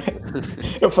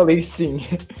 Eu falei sim.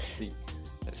 Sim,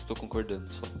 estou concordando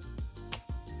só.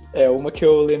 Uma que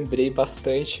eu lembrei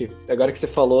bastante, agora que você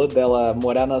falou dela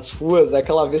morar nas ruas, é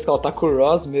aquela vez que ela tá com o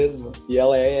Ross mesmo, e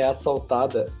ela é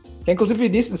assaltada. Que é inclusive o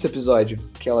início desse episódio,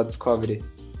 que ela descobre,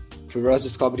 que o Ross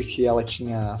descobre que ela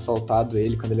tinha assaltado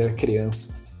ele quando ele era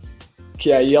criança.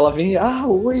 Que aí ela vem,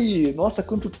 oi, nossa,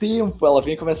 quanto tempo! Ela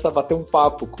vem e começa a bater um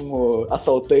papo com o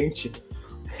assaltante.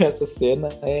 Essa cena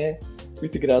é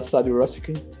muito engraçada, e o Ross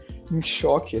fica em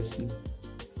choque, assim.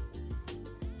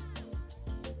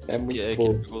 É muito bom. Que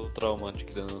ele pegou trauma de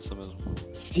criança mesmo.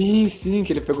 Sim,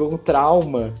 que ele pegou um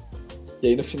trauma. E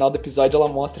aí no final do episódio ela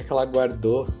mostra que ela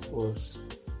guardou os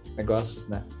negócios,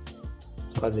 né?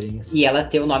 Os quadrinhos. E ela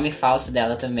tem o nome falso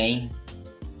dela também.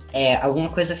 Alguma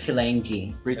coisa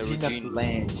Philand. Regina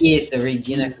Philand. Isso,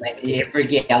 Regina Philand.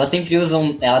 Porque ela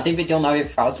sempre tem um nome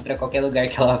falso pra qualquer lugar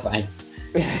que ela vai.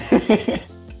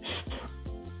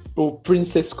 O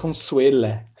Princess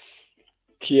Consuela.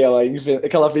 Que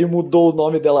ela veio e mudou o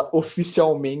nome dela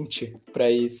oficialmente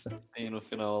pra isso. Sim, no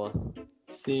final lá.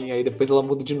 Sim, aí depois ela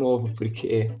muda de novo,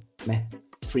 porque, né,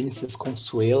 Princess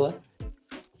Consuela,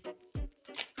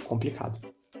 complicado.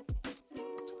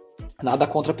 Nada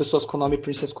contra pessoas com o nome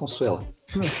Princess Consuela.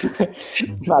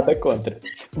 Nada contra.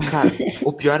 Cara,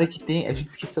 o pior é que a gente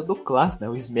esqueceu do clássico, né?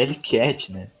 O Smelly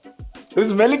Cat, né? O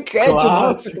Smelly Cat, nossa,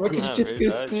 Clássico. como é que a gente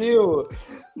Verdade. esqueceu?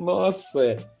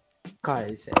 Nossa,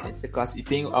 Cara, esse é clássico. E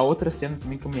tem a outra cena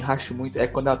também que eu me racho muito, é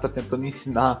quando ela tá tentando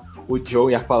ensinar o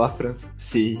Joey a falar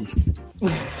francês.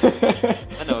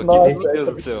 Ah, não, Nossa, aqui, meu Deus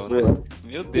do céu, né?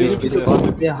 Meu E Deus do ele céu. fala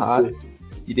tudo errado.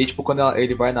 E daí, tipo, quando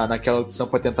ele vai naquela audição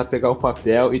pra tentar pegar o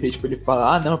papel, e daí, tipo, ele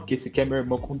fala, não, porque esse aqui é meu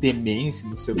irmão com demência,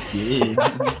 não sei o quê,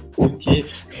 não sei o quê.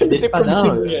 E daí ele fala,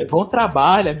 não, bom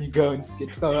trabalho, amigão, não sei o quê.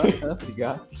 Ele fica,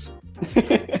 obrigado.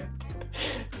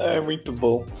 é muito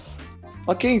bom.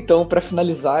 Ok, então, pra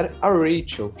finalizar, a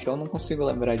Rachel, que eu não consigo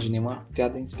lembrar de nenhuma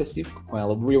piada em específico com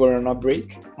ela. We were on a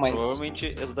break, mas...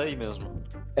 Provavelmente essa daí mesmo.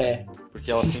 É.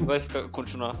 Porque ela sempre vai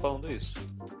continuar falando isso.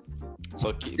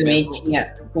 Só que... Também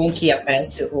tinha um que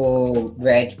aparece, o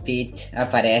Brad Pitt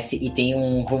aparece e tem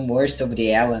um rumor sobre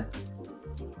ela.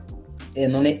 Eu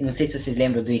não sei se vocês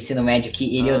lembram do ensino médio,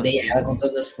 que ele odeia ela com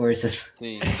todas as forças.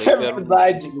 Sim, É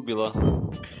verdade. Um clube lá.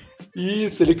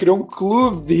 Isso, ele criou um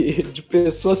clube de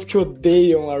pessoas que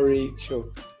odeiam a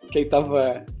Rachel. Que aí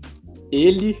tava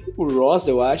ele, o Ross,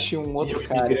 eu acho, e um outro E o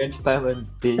cara. imigrante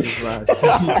tailandês lá.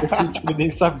 Assim, isso aqui, tipo, nem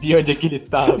sabia onde é que ele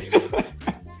tava.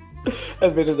 É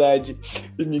verdade.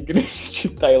 Imigrante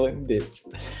tailandês.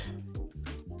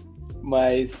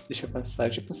 Mas, deixa eu pensar.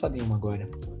 Eu tinha pensado em uma agora.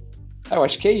 Eu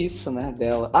acho que é isso, né,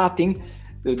 dela. Tem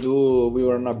do We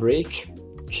Were on a Break,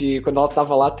 que quando ela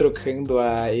tava lá trocando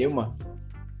a Emma,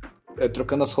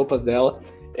 trocando as roupas dela,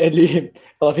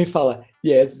 ela vem e fala,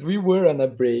 yes, we were on a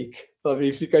break. Ela vem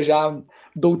e fica já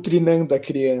doutrinando a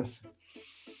criança.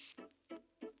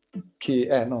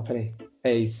 Não, peraí.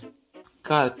 É isso.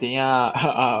 Cara, tem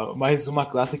mais uma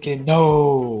classe que é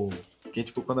no! Que é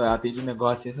tipo, quando ela atende um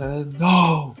negócio, ela fala,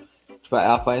 no! Tipo,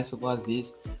 ela faz isso algumas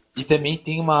vezes. E também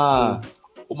tem uma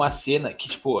cena que,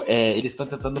 tipo, eles estão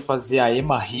tentando fazer a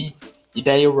Emma rir. E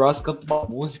daí o Ross canta uma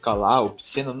música lá, o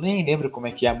Piscina, nem lembro como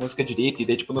é que é a música direito. E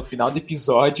daí, tipo, no final do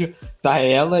episódio, tá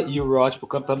ela e o Ross, tipo,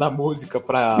 cantando a música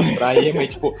pra Emma. E,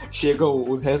 tipo, chegam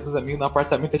os restos dos amigos no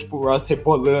apartamento, é tipo o Ross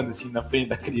rebolando, assim, na frente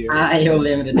da criança. Eu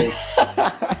lembro dele.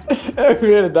 É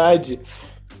verdade.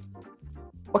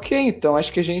 Ok, então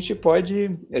acho que a gente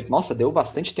pode... Nossa, deu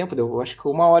bastante tempo, deu acho que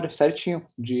 1 hora certinho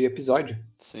de episódio.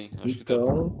 Sim, acho que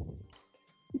deu.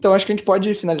 Então acho que a gente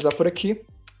pode finalizar por aqui.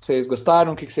 Vocês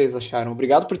gostaram? O que vocês acharam?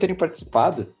 Obrigado por terem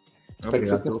participado. Espero que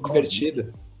vocês tenham se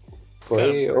divertido.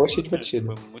 Eu achei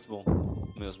divertido. Foi muito bom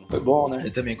mesmo. Foi bom, né?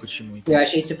 Eu também curti muito. Eu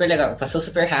achei super legal. Passou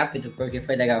super rápido, porque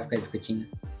foi legal ficar discutindo.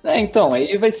 Então,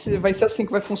 aí vai ser assim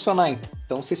que vai funcionar.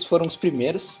 Então, vocês foram os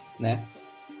primeiros, né?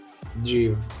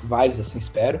 De vários, assim,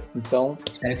 espero. Então,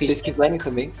 Espero se vocês quiserem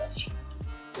também.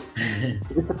 O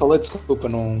que você falou? Desculpa, eu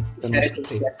não Espero que a gente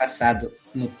escutei. tenha passado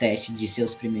no teste de ser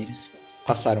os primeiros.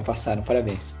 Passaram,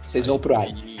 parabéns. Vocês vão pro ar.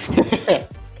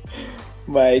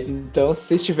 Mas, então, se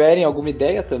vocês tiverem alguma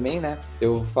ideia também, né?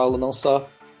 Eu falo não só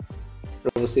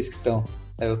para vocês que estão...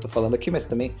 Eu tô falando aqui, mas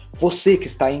também você que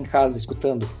está aí em casa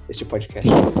escutando este podcast.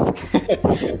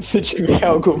 Se tiver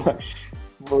alguma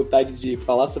vontade de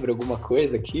falar sobre alguma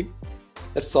coisa aqui,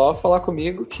 é só falar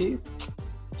comigo que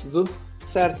tudo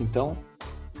certo. Então,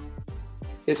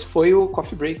 esse foi o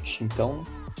Coffee Break. Então,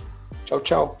 tchau,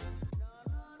 tchau.